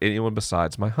with anyone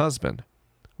besides my husband.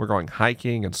 We're going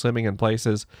hiking and swimming in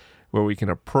places where we can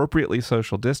appropriately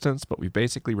social distance, but we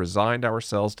basically resigned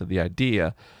ourselves to the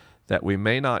idea that we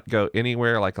may not go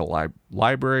anywhere like a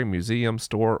library, museum,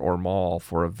 store, or mall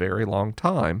for a very long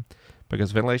time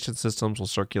because ventilation systems will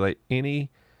circulate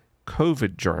any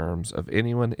COVID germs of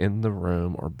anyone in the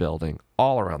room or building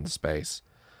all around the space.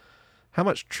 How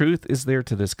much truth is there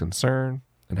to this concern,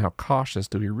 and how cautious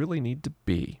do we really need to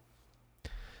be?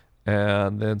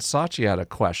 And then Sachi had a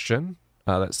question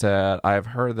that said, I have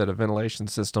heard that a ventilation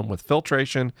system with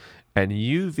filtration and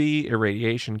UV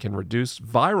irradiation can reduce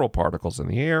viral particles in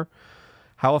the air.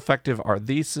 How effective are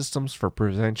these systems for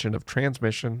prevention of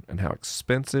transmission, and how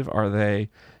expensive are they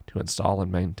to install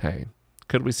and maintain?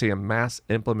 Could we see a mass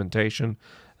implementation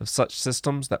of such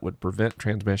systems that would prevent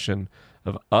transmission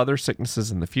of other sicknesses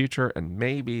in the future and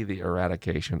maybe the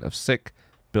eradication of sick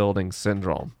building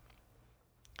syndrome?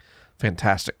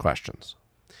 Fantastic questions.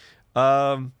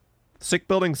 Sick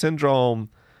building syndrome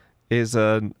is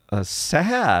a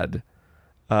sad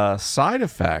side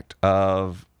effect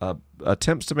of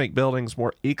attempts to make buildings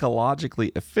more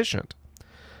ecologically efficient.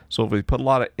 So if we put a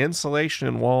lot of insulation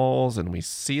in walls and we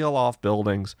seal off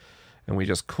buildings and we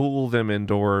just cool them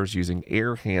indoors using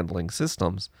air handling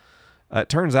systems, it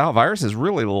turns out viruses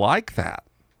really like that.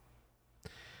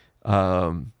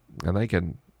 And they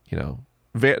can,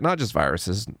 not just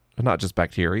viruses, not just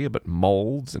bacteria, but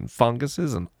molds and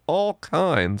funguses and all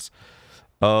kinds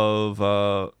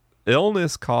of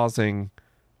illness-causing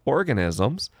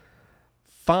organisms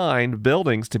find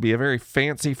buildings to be a very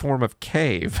fancy form of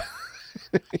cave.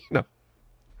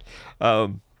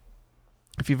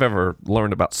 If you've ever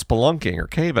learned about spelunking or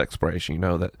cave exploration, you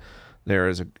know that there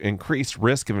is an increased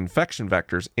risk of infection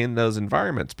vectors in those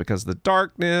environments because the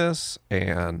darkness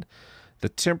and the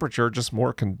temperature are just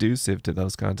more conducive to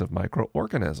those kinds of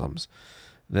microorganisms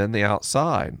than the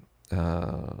outside.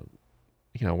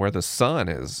 Where the sun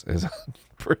is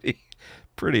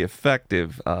pretty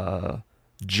effective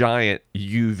giant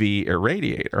UV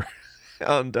irradiator.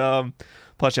 And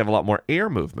plus you have a lot more air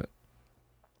movement.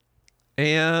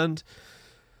 And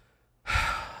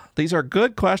these are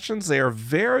good questions. They are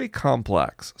very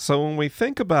complex. So when we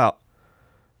think about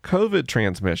COVID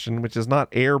transmission, which is not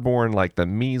airborne like the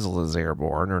measles is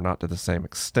airborne, or not to the same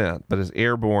extent, but is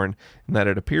airborne in that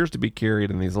it appears to be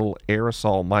carried in these little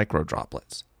aerosol micro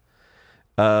droplets.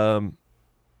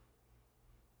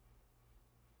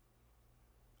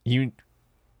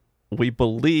 We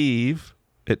believe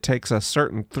it takes a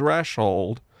certain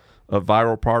threshold of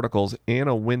viral particles in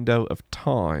a window of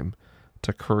time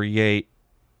to create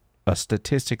a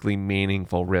statistically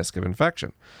meaningful risk of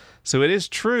infection. So it is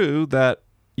true that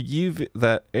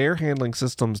that air handling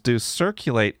systems do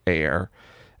circulate air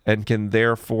and can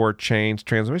therefore change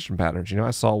transmission patterns.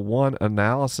 I saw one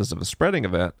analysis of a spreading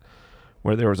event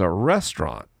where there was a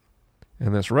restaurant,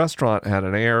 and this restaurant had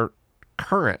an air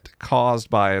current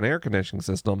caused by an air conditioning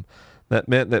system that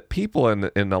meant that people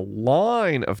in a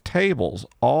line of tables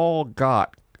all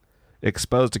got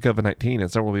exposed to COVID-19,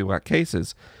 and several people got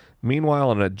cases.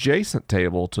 Meanwhile, an adjacent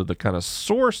table to the kind of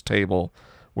source table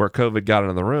where COVID got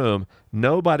into the room,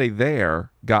 nobody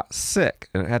there got sick,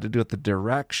 and it had to do with the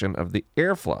direction of the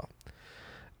airflow.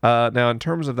 Now, in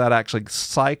terms of that actually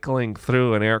cycling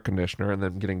through an air conditioner and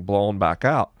then getting blown back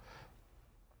out,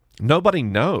 nobody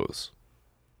knows.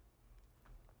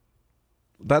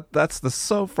 That's the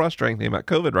so frustrating thing about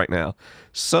COVID right now.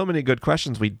 So many good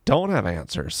questions we don't have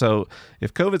answers. So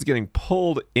if COVID's getting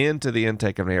pulled into the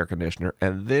intake of an air conditioner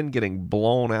and then getting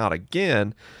blown out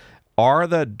again, are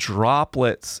the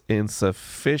droplets in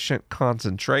sufficient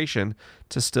concentration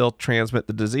to still transmit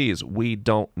the disease? We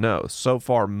don't know. So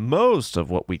far, most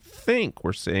of what we think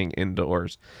we're seeing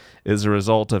indoors is a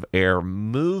result of air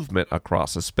movement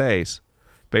across a space.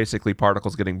 Basically,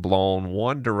 particles getting blown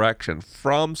one direction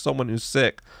from someone who's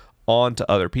sick onto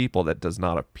other people that does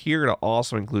not appear to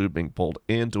also include being pulled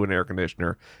into an air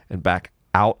conditioner and back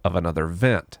out of another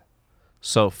vent.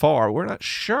 So far, we're not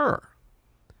sure.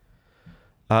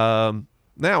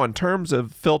 Now, in terms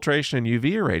of filtration and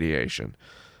UV irradiation,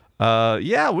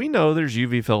 we know there's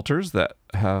UV filters that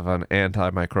have an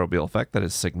antimicrobial effect that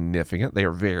is significant. They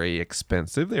are very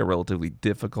expensive. They are relatively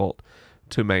difficult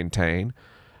to maintain.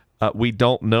 We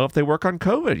don't know if they work on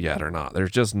COVID yet or not.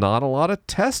 There's just not a lot of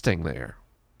testing there.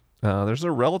 There's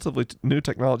a relatively new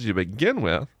technology to begin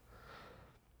with.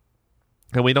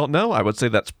 And we don't know. I would say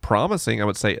that's promising. I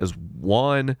would say as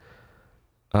one,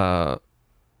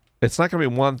 it's not going to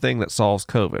be one thing that solves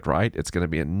COVID, right? It's going to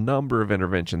be a number of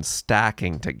interventions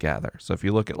stacking together. So if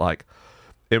you look at like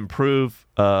improve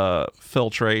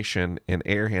filtration in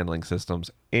air handling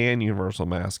systems and universal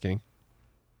masking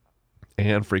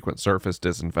and frequent surface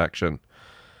disinfection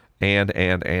and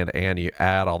you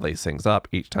add all these things up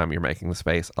each time you're making the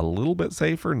space a little bit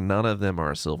safer, none of them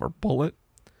are a silver bullet.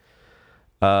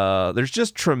 There's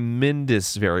just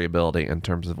tremendous variability in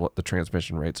terms of what the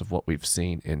transmission rates of what we've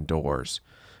seen indoors.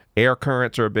 Air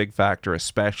currents are a big factor,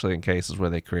 especially in cases where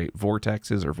they create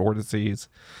vortexes or vortices,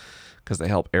 because they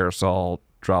help aerosol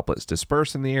droplets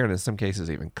disperse in the air and in some cases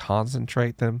even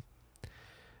concentrate them.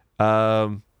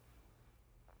 Kind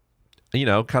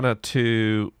of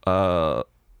to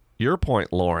your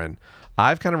point, Lauren,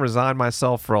 I've kind of resigned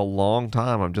myself for a long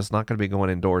time. I'm just not going to be going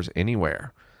indoors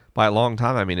anywhere. By a long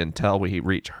time, I mean until we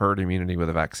reach herd immunity with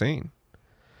a vaccine.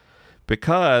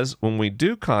 Because when we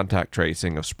do contact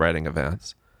tracing of spreading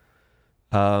events,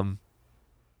 we're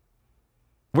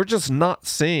just not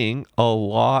seeing a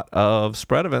lot of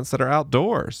spread events that are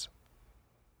outdoors.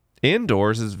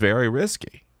 Indoors is very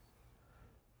risky.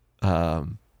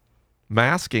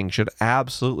 Masking should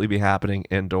absolutely be happening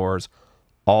indoors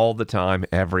all the time,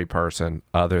 every person,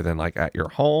 other than like at your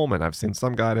home. And I've seen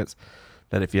some guidance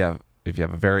that if you have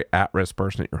a very at-risk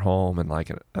person at your home and like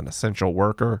an essential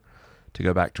worker, to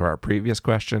go back to our previous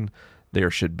question, there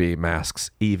should be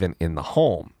masks even in the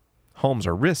home. Homes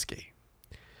are risky.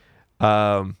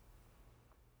 Not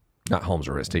homes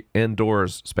are risky.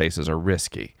 Indoors spaces are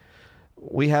risky.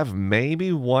 We have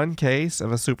maybe one case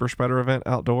of a super spreader event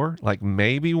outdoor, like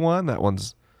maybe one. That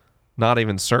one's not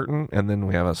even certain. And then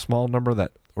we have a small number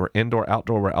that were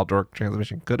indoor-outdoor, where outdoor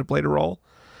transmission could have played a role.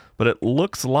 But it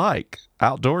looks like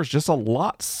outdoors just a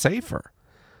lot safer.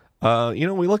 We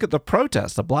look at the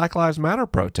protests, the Black Lives Matter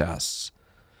protests,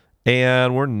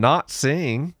 and we're not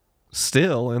seeing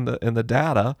still in the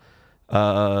data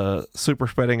super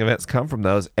spreading events come from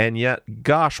those. And yet,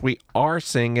 gosh, we are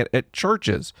seeing it at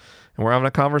churches. And we're having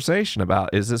a conversation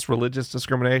about, is this religious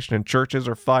discrimination? And churches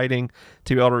are fighting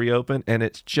to be able to reopen. And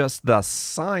it's just the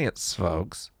science,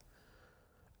 folks.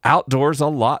 Outdoors a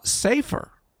lot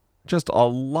safer. Just a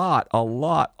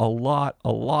lot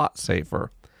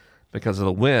safer because of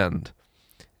the wind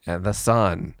and the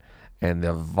sun and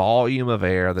the volume of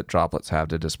air that droplets have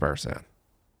to disperse in.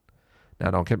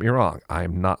 Now, don't get me wrong.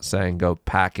 I'm not saying go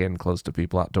pack in close to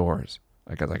people outdoors,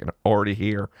 because I can already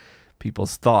hear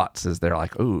people's thoughts as they're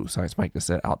like, ooh, Science Mike just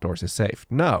said outdoors is safe.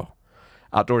 No,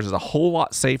 outdoors is a whole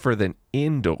lot safer than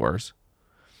indoors.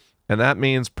 And that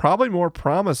means probably more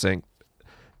promising.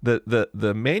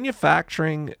 The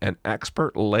manufacturing and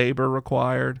expert labor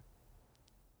required.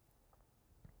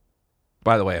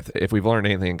 By the way, if we've learned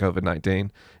anything in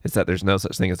COVID-19, it's that there's no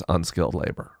such thing as unskilled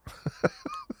labor.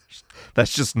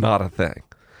 That's just not a thing.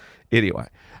 Anyway,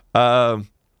 so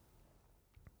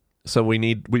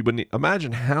we would need,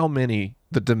 imagine how many,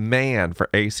 the demand for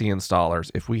AC installers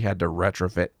if we had to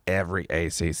retrofit every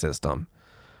AC system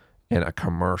in a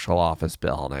commercial office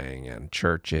building and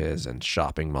churches and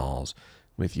shopping malls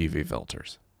with UV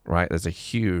filters, right? There's a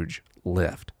huge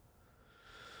lift.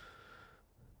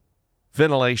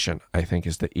 Ventilation, I think,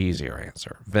 is the easier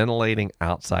answer. Ventilating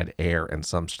outside air in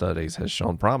some studies has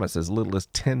shown promise as little as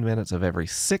 10 minutes of every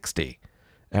 60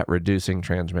 at reducing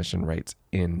transmission rates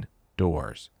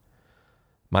indoors.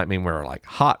 Might mean we're like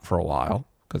hot for a while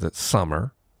because it's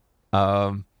summer.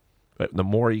 But the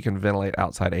more you can ventilate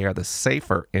outside air, the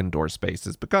safer indoor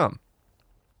spaces become.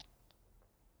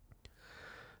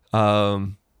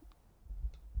 And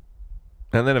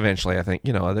then eventually I think,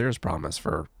 there's promise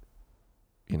for,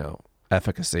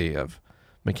 efficacy of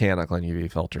mechanical and UV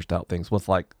filters to help things with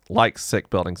like sick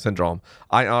building syndrome.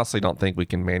 I honestly don't think we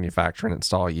can manufacture and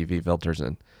install UV filters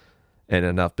in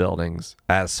enough buildings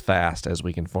as fast as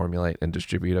we can formulate and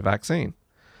distribute a vaccine.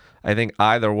 I think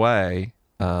either way,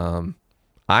 I'm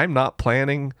not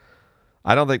planning.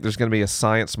 I don't think there's going to be a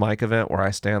Science Mike event where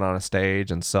I stand on a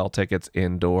stage and sell tickets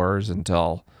indoors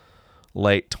until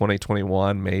late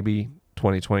 2021, maybe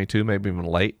 2022, maybe even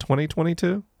late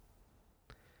 2022.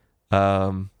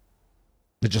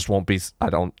 It just won't be. I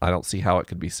don't see how it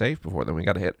could be safe before then. We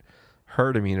got to hit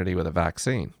herd immunity with a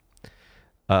vaccine.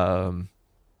 And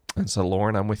so,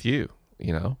 Lauren, I'm with you.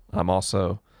 I'm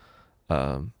also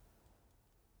I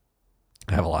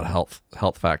have a lot of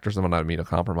health factors. I'm not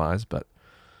immunocompromised, but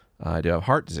I do have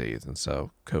heart disease, and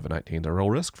so COVID-19 is a real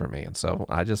risk for me. And so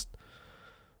I just,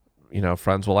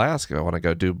 friends will ask if I want to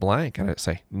go do blank, and I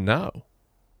say no.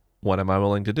 What am I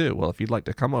willing to do? Well, if you'd like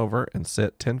to come over and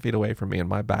sit 10 feet away from me in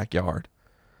my backyard,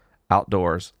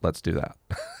 outdoors, let's do that.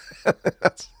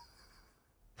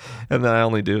 And then I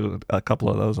only do a couple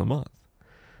of those a month.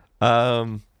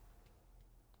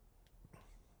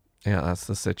 Yeah, that's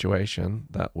the situation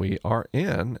that we are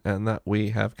in and that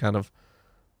we have kind of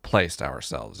placed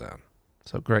ourselves in.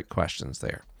 So great questions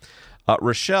there.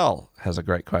 Rochelle has a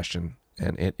great question,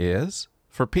 and it is,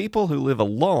 for people who live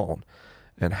alone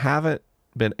and haven't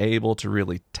been able to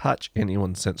really touch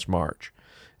anyone since March,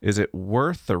 is it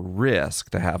worth the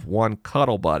risk to have one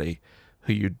cuddle buddy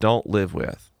who you don't live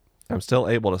with? I'm still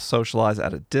able to socialize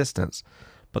at a distance,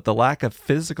 but the lack of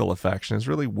physical affection is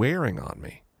really wearing on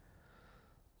me.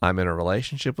 I'm in a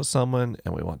relationship with someone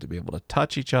and we want to be able to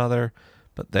touch each other,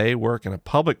 but they work in a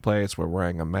public place where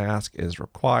wearing a mask is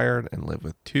required and live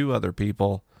with 2 other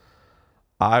people.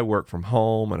 I work from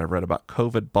home and I've read about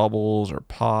COVID bubbles or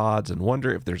pods and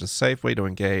wonder if there's a safe way to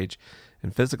engage in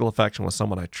physical affection with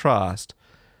someone I trust,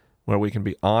 where we can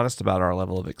be honest about our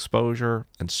level of exposure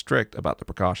and strict about the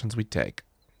precautions we take.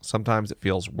 Sometimes it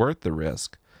feels worth the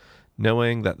risk,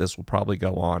 knowing that this will probably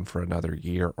go on for another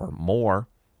year or more.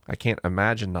 I can't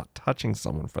imagine not touching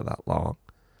someone for that long.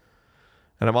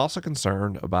 And I'm also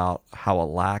concerned about how a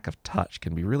lack of touch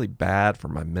can be really bad for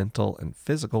my mental and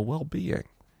physical well-being.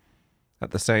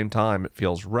 At the same time, it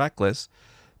feels reckless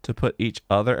to put each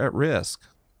other at risk.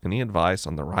 Any advice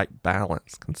on the right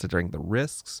balance, considering the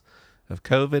risks of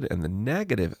COVID and the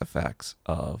negative effects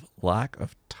of lack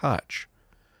of touch?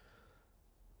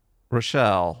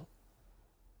 Rochelle,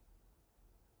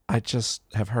 I just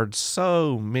have heard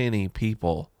so many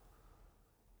people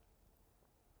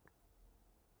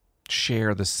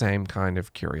share the same kind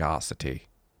of curiosity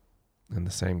and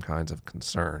the same kinds of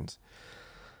concerns.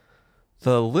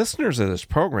 The listeners of this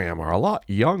program are a lot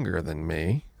younger than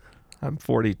me. I'm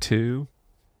 42.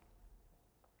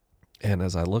 And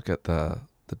as I look at the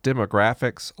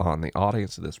demographics on the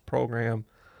audience of this program,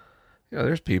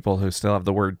 there's people who still have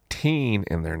the word teen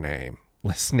in their name,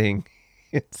 listening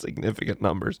in significant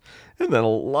numbers. And then a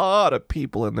lot of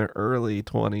people in their early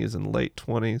 20s and late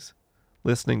 20s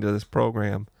listening to this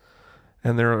program.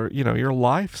 And your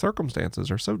life circumstances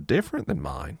are so different than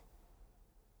mine.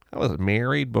 I was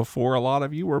married before a lot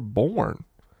of you were born.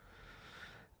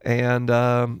 And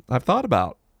I've thought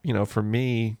about, for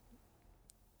me,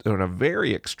 in a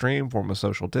very extreme form of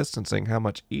social distancing, how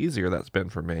much easier that's been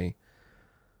for me.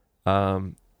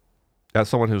 As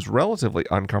someone who's relatively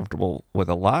uncomfortable with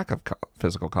a lack of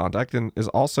physical contact and is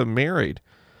also married.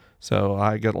 So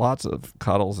I get lots of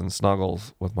cuddles and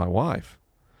snuggles with my wife.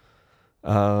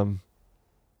 And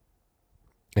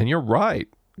you're right.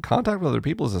 Contact with other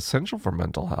people is essential for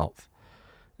mental health.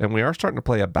 And we are starting to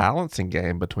play a balancing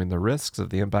game between the risks of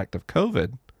the impact of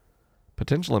COVID,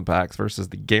 potential impacts, versus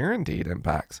the guaranteed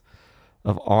impacts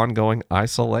of ongoing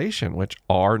isolation, which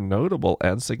are notable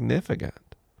and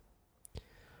significant.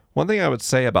 One thing I would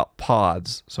say about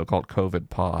pods, so-called COVID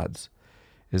pods,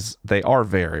 is they are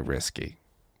very risky.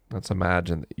 Let's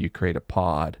imagine that you create a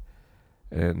pod,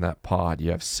 and in that pod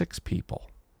you have 6 people,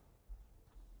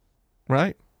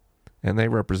 right? And they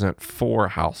represent 4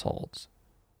 households.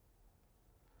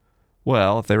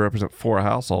 Well, if they represent 4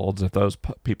 households, if those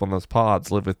people in those pods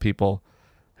live with people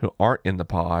who aren't in the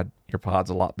pod, your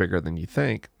pod's a lot bigger than you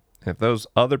think. If those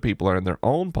other people are in their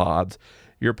own pods,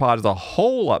 your pod is a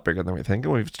whole lot bigger than we think.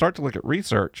 And when we start to look at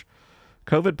research,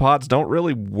 COVID pods don't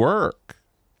really work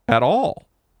at all,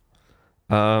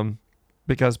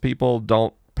 because people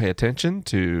don't pay attention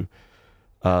to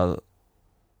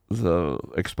the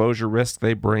exposure risk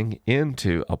they bring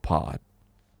into a pod.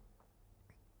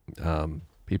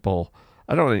 People,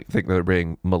 I don't think they're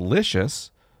being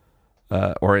malicious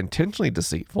or intentionally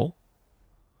deceitful.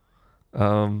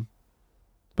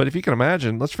 But if you can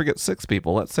imagine, let's forget 6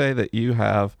 people. Let's say that you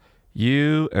have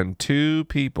you and 2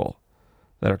 people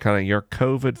that are kind of your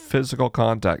COVID physical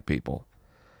contact people.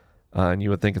 And you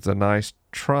would think it's a nice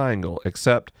triangle,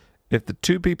 except if the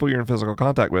 2 people you're in physical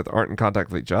contact with aren't in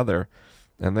contact with each other,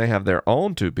 and they have their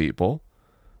own 2 people,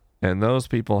 and those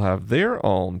people have their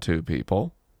own 2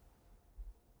 people,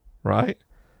 right?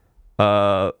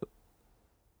 You're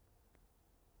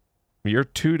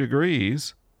 2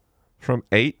 degrees from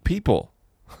 8 people.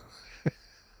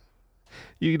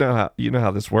 you know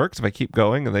how this works. If I keep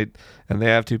going and they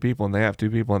have two people and they have two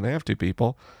people and they have two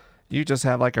people, you just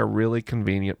have like a really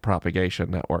convenient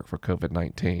propagation network for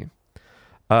COVID-19.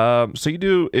 So you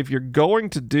do, if you're going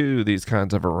to do these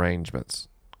kinds of arrangements,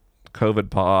 COVID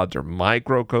pods or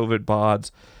micro COVID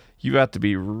pods, you have to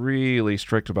be really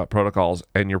strict about protocols,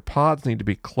 and your pods need to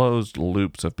be closed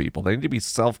loops of people. They need to be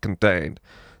self-contained.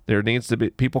 There needs to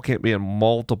be, people can't be in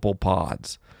multiple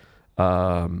pods.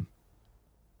 And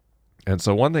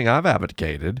so one thing I've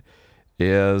advocated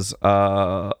is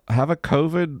have a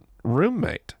COVID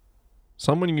roommate,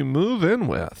 someone you move in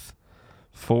with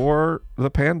for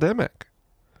the pandemic.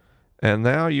 And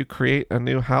now you create a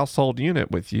new household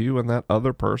unit with you and that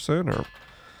other person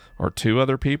or two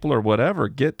other people or whatever,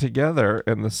 get together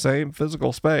in the same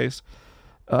physical space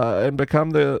and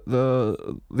become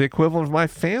the equivalent of my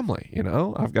family. You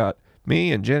know, I've got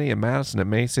me and Jenny and Madison and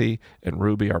Macy and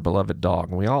Ruby, our beloved dog.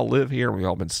 And we all live here. We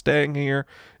all been staying here.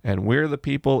 And we're the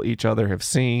people each other have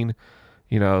seen,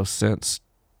 you know, since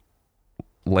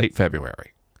late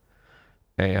February.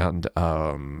 And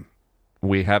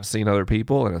we have seen other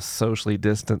people in a socially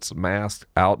distanced, masked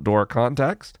outdoor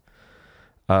context.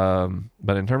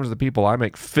 But in terms of the people I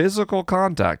make physical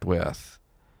contact with,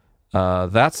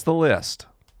 that's the list.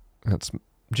 That's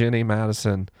Jenny,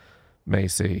 Madison,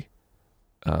 Macy,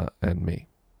 and me.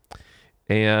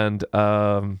 And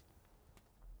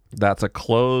that's a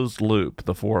closed loop,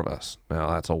 the four of us. Now,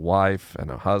 that's a wife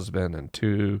and a husband and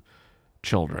two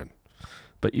children.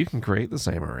 But you can create the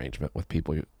same arrangement with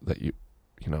people that you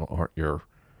know, aren't your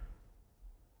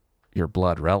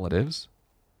blood relatives.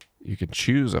 You can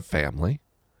choose a family.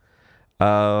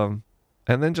 And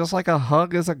then just like a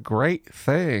hug is a great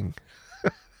thing.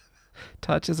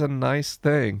 Touch is a nice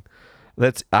thing.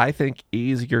 That's, I think,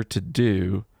 easier to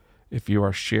do if you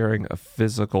are sharing a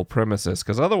physical premises,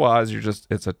 because otherwise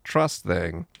it's a trust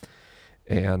thing.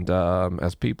 And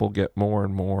as people get more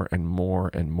and more and more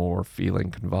and more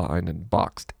feeling confined and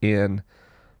boxed in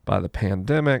by the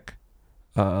pandemic,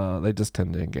 they just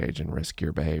tend to engage in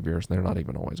riskier behaviors. They're not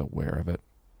even always aware of it.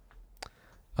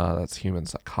 That's human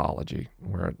psychology.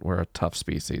 We're a tough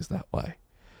species that way.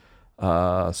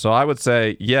 So I would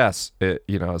say yes.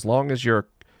 As long as you're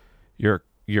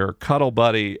cuddle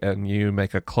buddy and you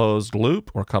make a closed loop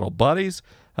or cuddle buddies,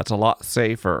 that's a lot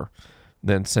safer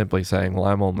than simply saying, "Well,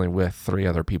 I'm only with 3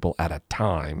 other people at a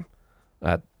time."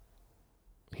 That,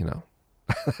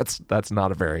 that's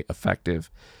not a very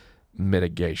effective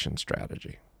mitigation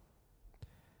strategy.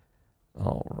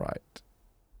 All right.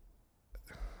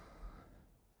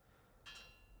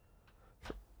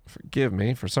 Forgive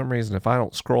me. For some reason, if I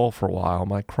don't scroll for a while,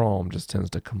 my Chrome just tends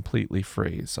to completely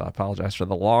freeze. So I apologize for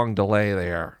the long delay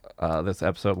there. This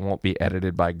episode won't be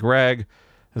edited by Greg.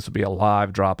 This will be a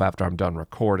live drop after I'm done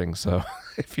recording. So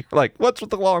if you're like, what's with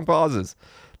the long pauses?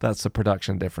 That's the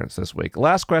production difference this week.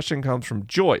 Last question comes from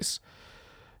Joyce.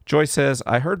 Joyce says,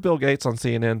 I heard Bill Gates on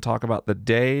CNN talk about the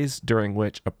days during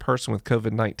which a person with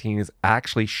COVID-19 is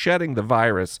actually shedding the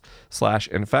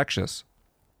virus/infectious.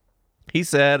 He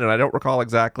said, and I don't recall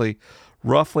exactly,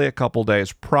 roughly a couple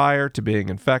days prior to being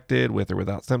infected with or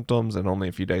without symptoms and only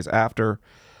a few days after.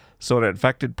 So an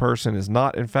infected person is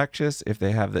not infectious if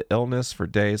they have the illness for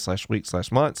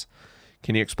days/weeks/months.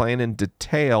 Can you explain in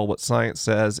detail what science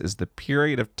says is the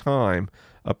period of time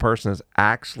a person is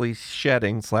actually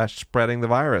shedding/spreading the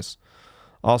virus?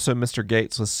 Also, Mr.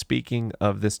 Gates was speaking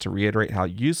of this to reiterate how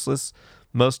useless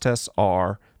most tests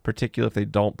are, particularly if they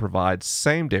don't provide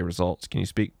same-day results. Can you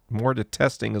speak more to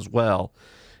testing as well?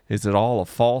 Is it all a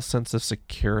false sense of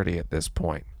security at this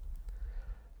point?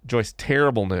 Joyce,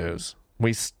 terrible news.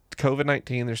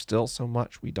 COVID-19, there's still so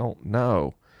much we don't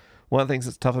know. One of the things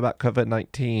that's tough about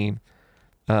COVID-19,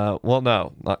 not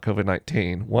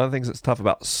COVID-19. One of the things that's tough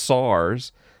about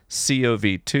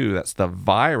SARS-CoV-2, that's the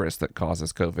virus that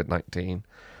causes COVID-19,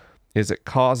 is it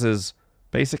causes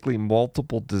basically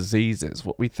multiple diseases.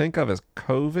 What we think of as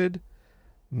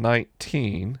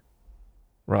COVID-19,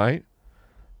 right,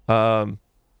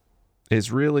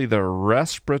 is really the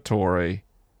respiratory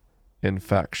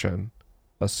infection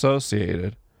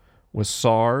associated with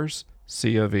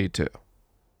SARS-CoV-2.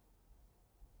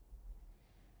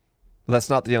 That's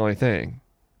not the only thing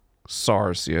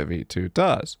SARS-CoV-2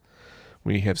 does.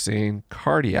 We have seen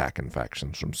cardiac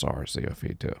infections from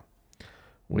SARS-CoV-2.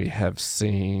 We have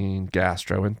seen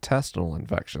gastrointestinal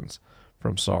infections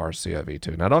from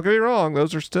SARS-CoV-2. Now, don't get me wrong,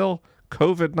 those are still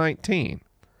COVID-19.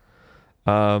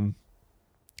 But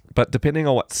depending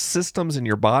on what systems in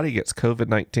your body gets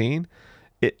COVID-19,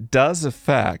 it does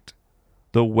affect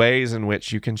the ways in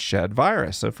which you can shed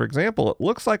virus. So, for example, it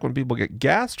looks like when people get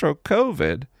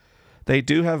gastro-COVID, they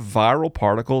do have viral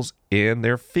particles in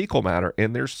their fecal matter,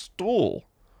 in their stool.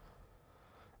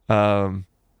 And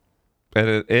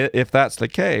if that's the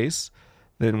case,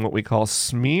 then what we call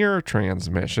smear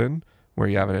transmission, where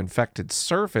you have an infected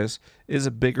surface, is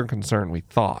a bigger concern we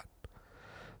thought.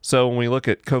 So when we look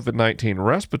at COVID-19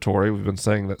 respiratory, we've been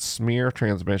saying that smear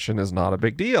transmission is not a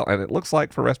big deal. And it looks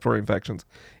like for respiratory infections,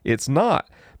 it's not.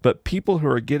 But people who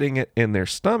are getting it in their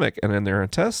stomach and in their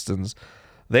intestines,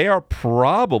 they are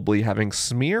probably having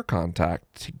smear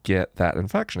contact to get that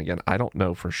infection. Again, I don't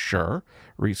know for sure.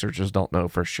 Researchers don't know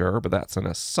for sure, but that's an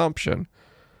assumption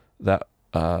that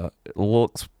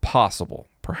looks possible,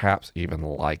 perhaps even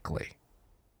likely.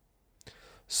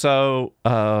 So,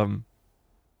 and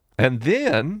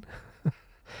then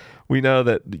we know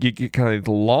that you get kind of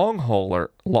the long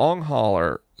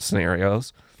hauler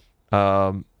scenarios,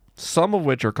 some of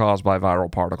which are caused by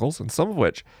viral particles, and some of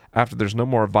which, after there's no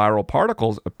more viral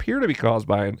particles, appear to be caused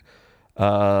by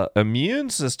an immune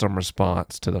system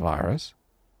response to the virus.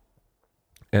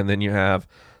 And then you have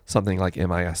something like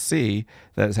MIS-C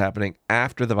that is happening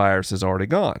after the virus is already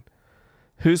gone.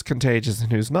 Who's contagious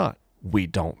and who's not? We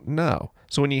don't know.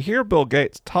 So when you hear Bill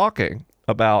Gates talking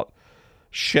about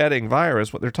shedding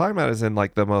virus, what they're talking about is in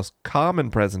like the most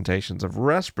common presentations of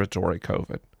respiratory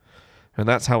COVID. And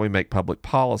that's how we make public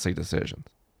policy decisions.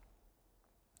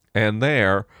 And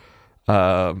there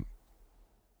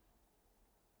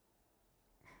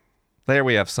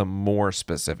we have some more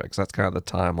specifics. That's kind of the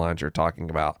timelines you're talking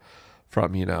about.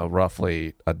 From,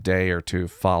 roughly a day or two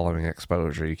following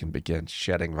exposure, you can begin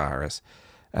shedding virus.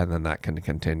 And then that can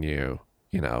continue,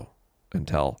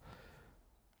 until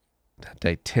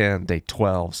day 10, day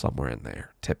 12, somewhere in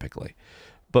there, typically.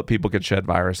 But people can shed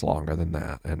virus longer than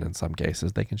that. And in some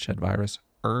cases, they can shed virus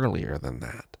earlier than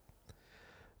that.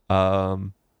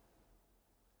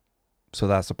 So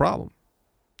that's the problem.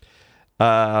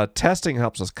 Testing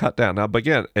helps us cut down. Now, but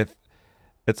again,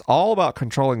 it's all about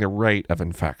controlling the rate of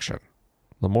infection.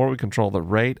 The more we control the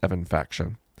rate of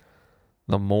infection,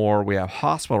 the more we have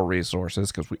hospital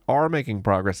resources, because we are making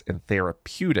progress in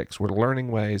therapeutics. We're learning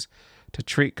ways to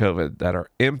treat COVID that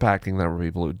are impacting the number of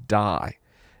people who die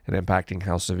and impacting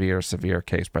how severe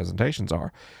case presentations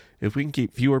are. If we can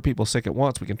keep fewer people sick at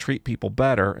once, we can treat people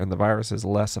better, and the virus is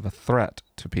less of a threat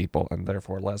to people and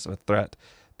therefore less of a threat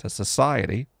to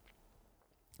society.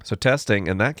 So testing,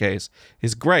 in that case,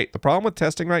 is great. The problem with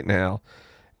testing right now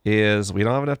is we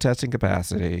don't have enough testing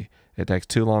capacity. It takes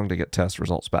too long to get test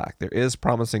results back. There is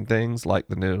promising things like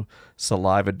the new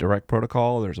saliva direct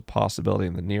protocol. There's a possibility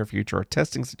in the near future our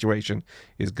testing situation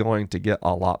is going to get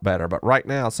a lot better. But right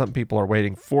now, some people are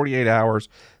waiting 48 hours,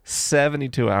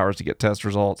 72 hours to get test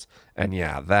results. And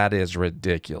yeah, that is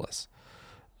ridiculous.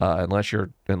 Unless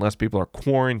people are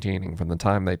quarantining from the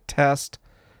time they test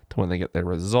to when they get their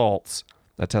results,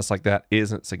 a test like that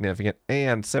isn't significant.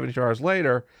 And 72 hours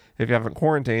later, if you haven't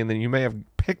quarantined, then you may have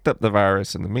picked up the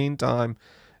virus in the meantime,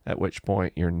 at which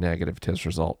point your negative test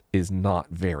result is not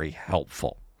very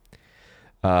helpful.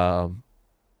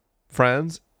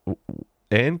 Friends,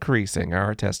 increasing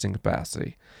our testing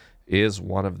capacity is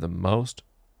one of the most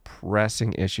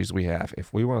pressing issues we have.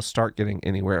 If we want to start getting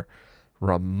anywhere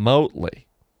remotely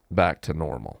back to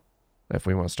normal, if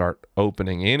we want to start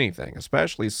opening anything,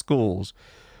 especially schools,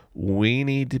 we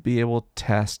need to be able to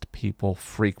test people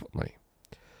frequently.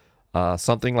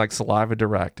 Something like Saliva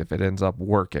Direct, if it ends up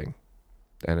working,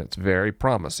 and it's very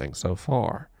promising so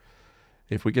far,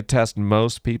 if we could test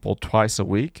most people twice a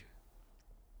week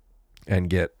and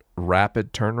get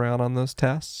rapid turnaround on those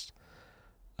tests,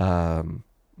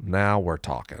 now we're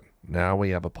talking. Now we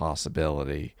have a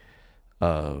possibility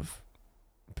of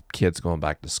kids going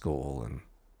back to school,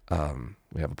 and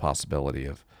we have a possibility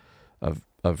of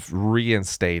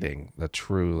reinstating the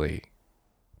truly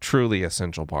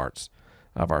essential parts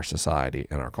of our society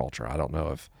and our culture. I don't know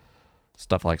if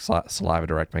stuff like Saliva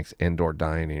Direct makes indoor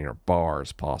dining or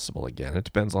bars possible again. It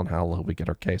depends on how low we get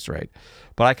our case rate.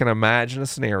 But I can imagine a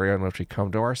scenario in which we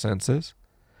come to our senses,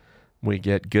 we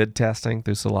get good testing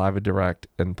through Saliva Direct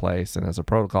in place and as a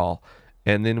protocol,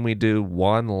 and then we do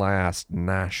one last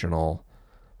national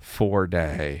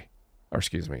 4-week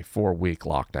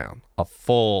lockdown, a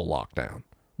full lockdown,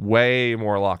 way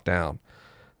more lockdown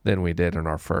than we did in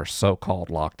our first so-called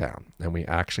lockdown. And we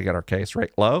actually got our case rate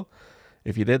low.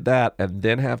 If you did that and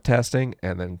then have testing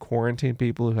and then quarantine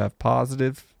people who have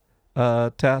positive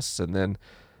tests and then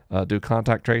do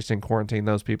contact tracing, quarantine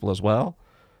those people as well,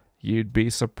 you'd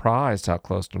be surprised how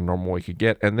close to normal we could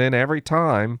get. And then every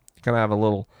time you kind of have a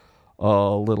little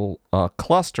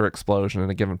cluster explosion in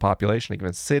a given population, a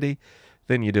given city,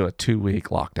 then you do a 2-week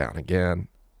lockdown again.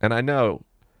 And I know,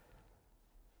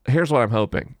 here's what I'm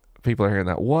hoping. people are hearing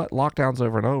that. What? Lockdowns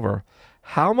over and over.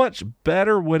 How much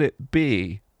better would it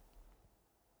be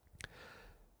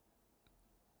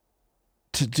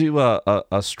to do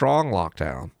a strong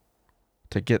lockdown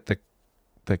to get the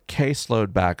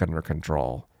caseload back under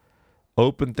control,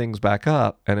 open things back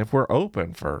up, and if we're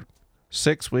open for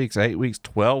 6 weeks, 8 weeks,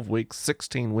 12 weeks,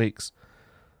 16 weeks,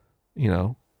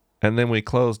 and then we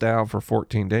close down for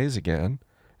 14 days again,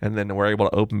 and then we're able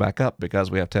to open back up because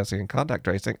we have testing and contact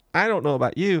tracing. I don't know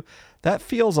about you. That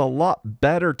feels a lot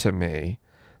better to me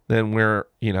than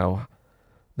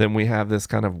then we have this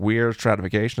kind of weird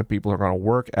stratification of people who are going to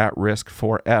work at risk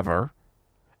forever,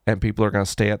 and people are going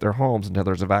to stay at their homes until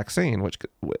there's a vaccine, which,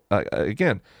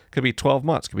 again, could be 12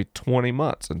 months, could be 20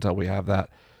 months until we have that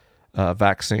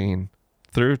vaccine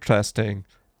through testing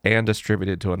and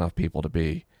distributed to enough people to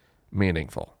be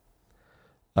meaningful.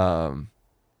 So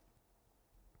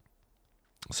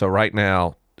right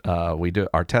now,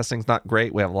 our testing's not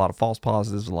great. We have a lot of false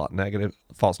positives, a lot of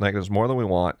false negatives, more than we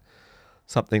want.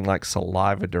 Something like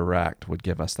Saliva Direct would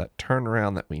give us that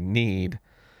turnaround that we need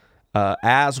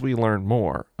as we learn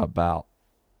more about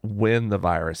when the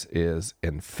virus is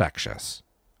infectious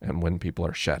and when people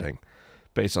are shedding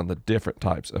based on the different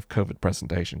types of COVID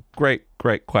presentation. Great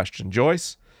question,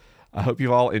 Joyce. I hope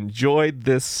you all enjoyed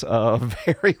this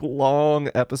very long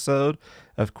episode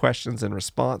of questions and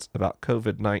response about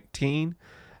COVID-19.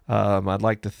 I'd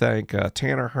like to thank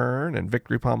Tanner Hearn and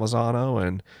Victory Palmisano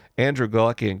and Andrew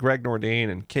Gulicki and Greg Nordine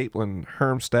and Caitlin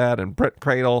Hermstad and Brett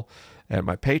Cradle and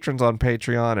my patrons on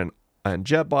Patreon and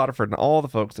Jeb Bodiford and all the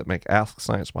folks that make Ask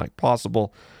Science Mike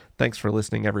possible. Thanks for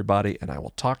listening, everybody, and I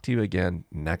will talk to you again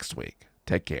next week.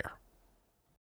 Take care.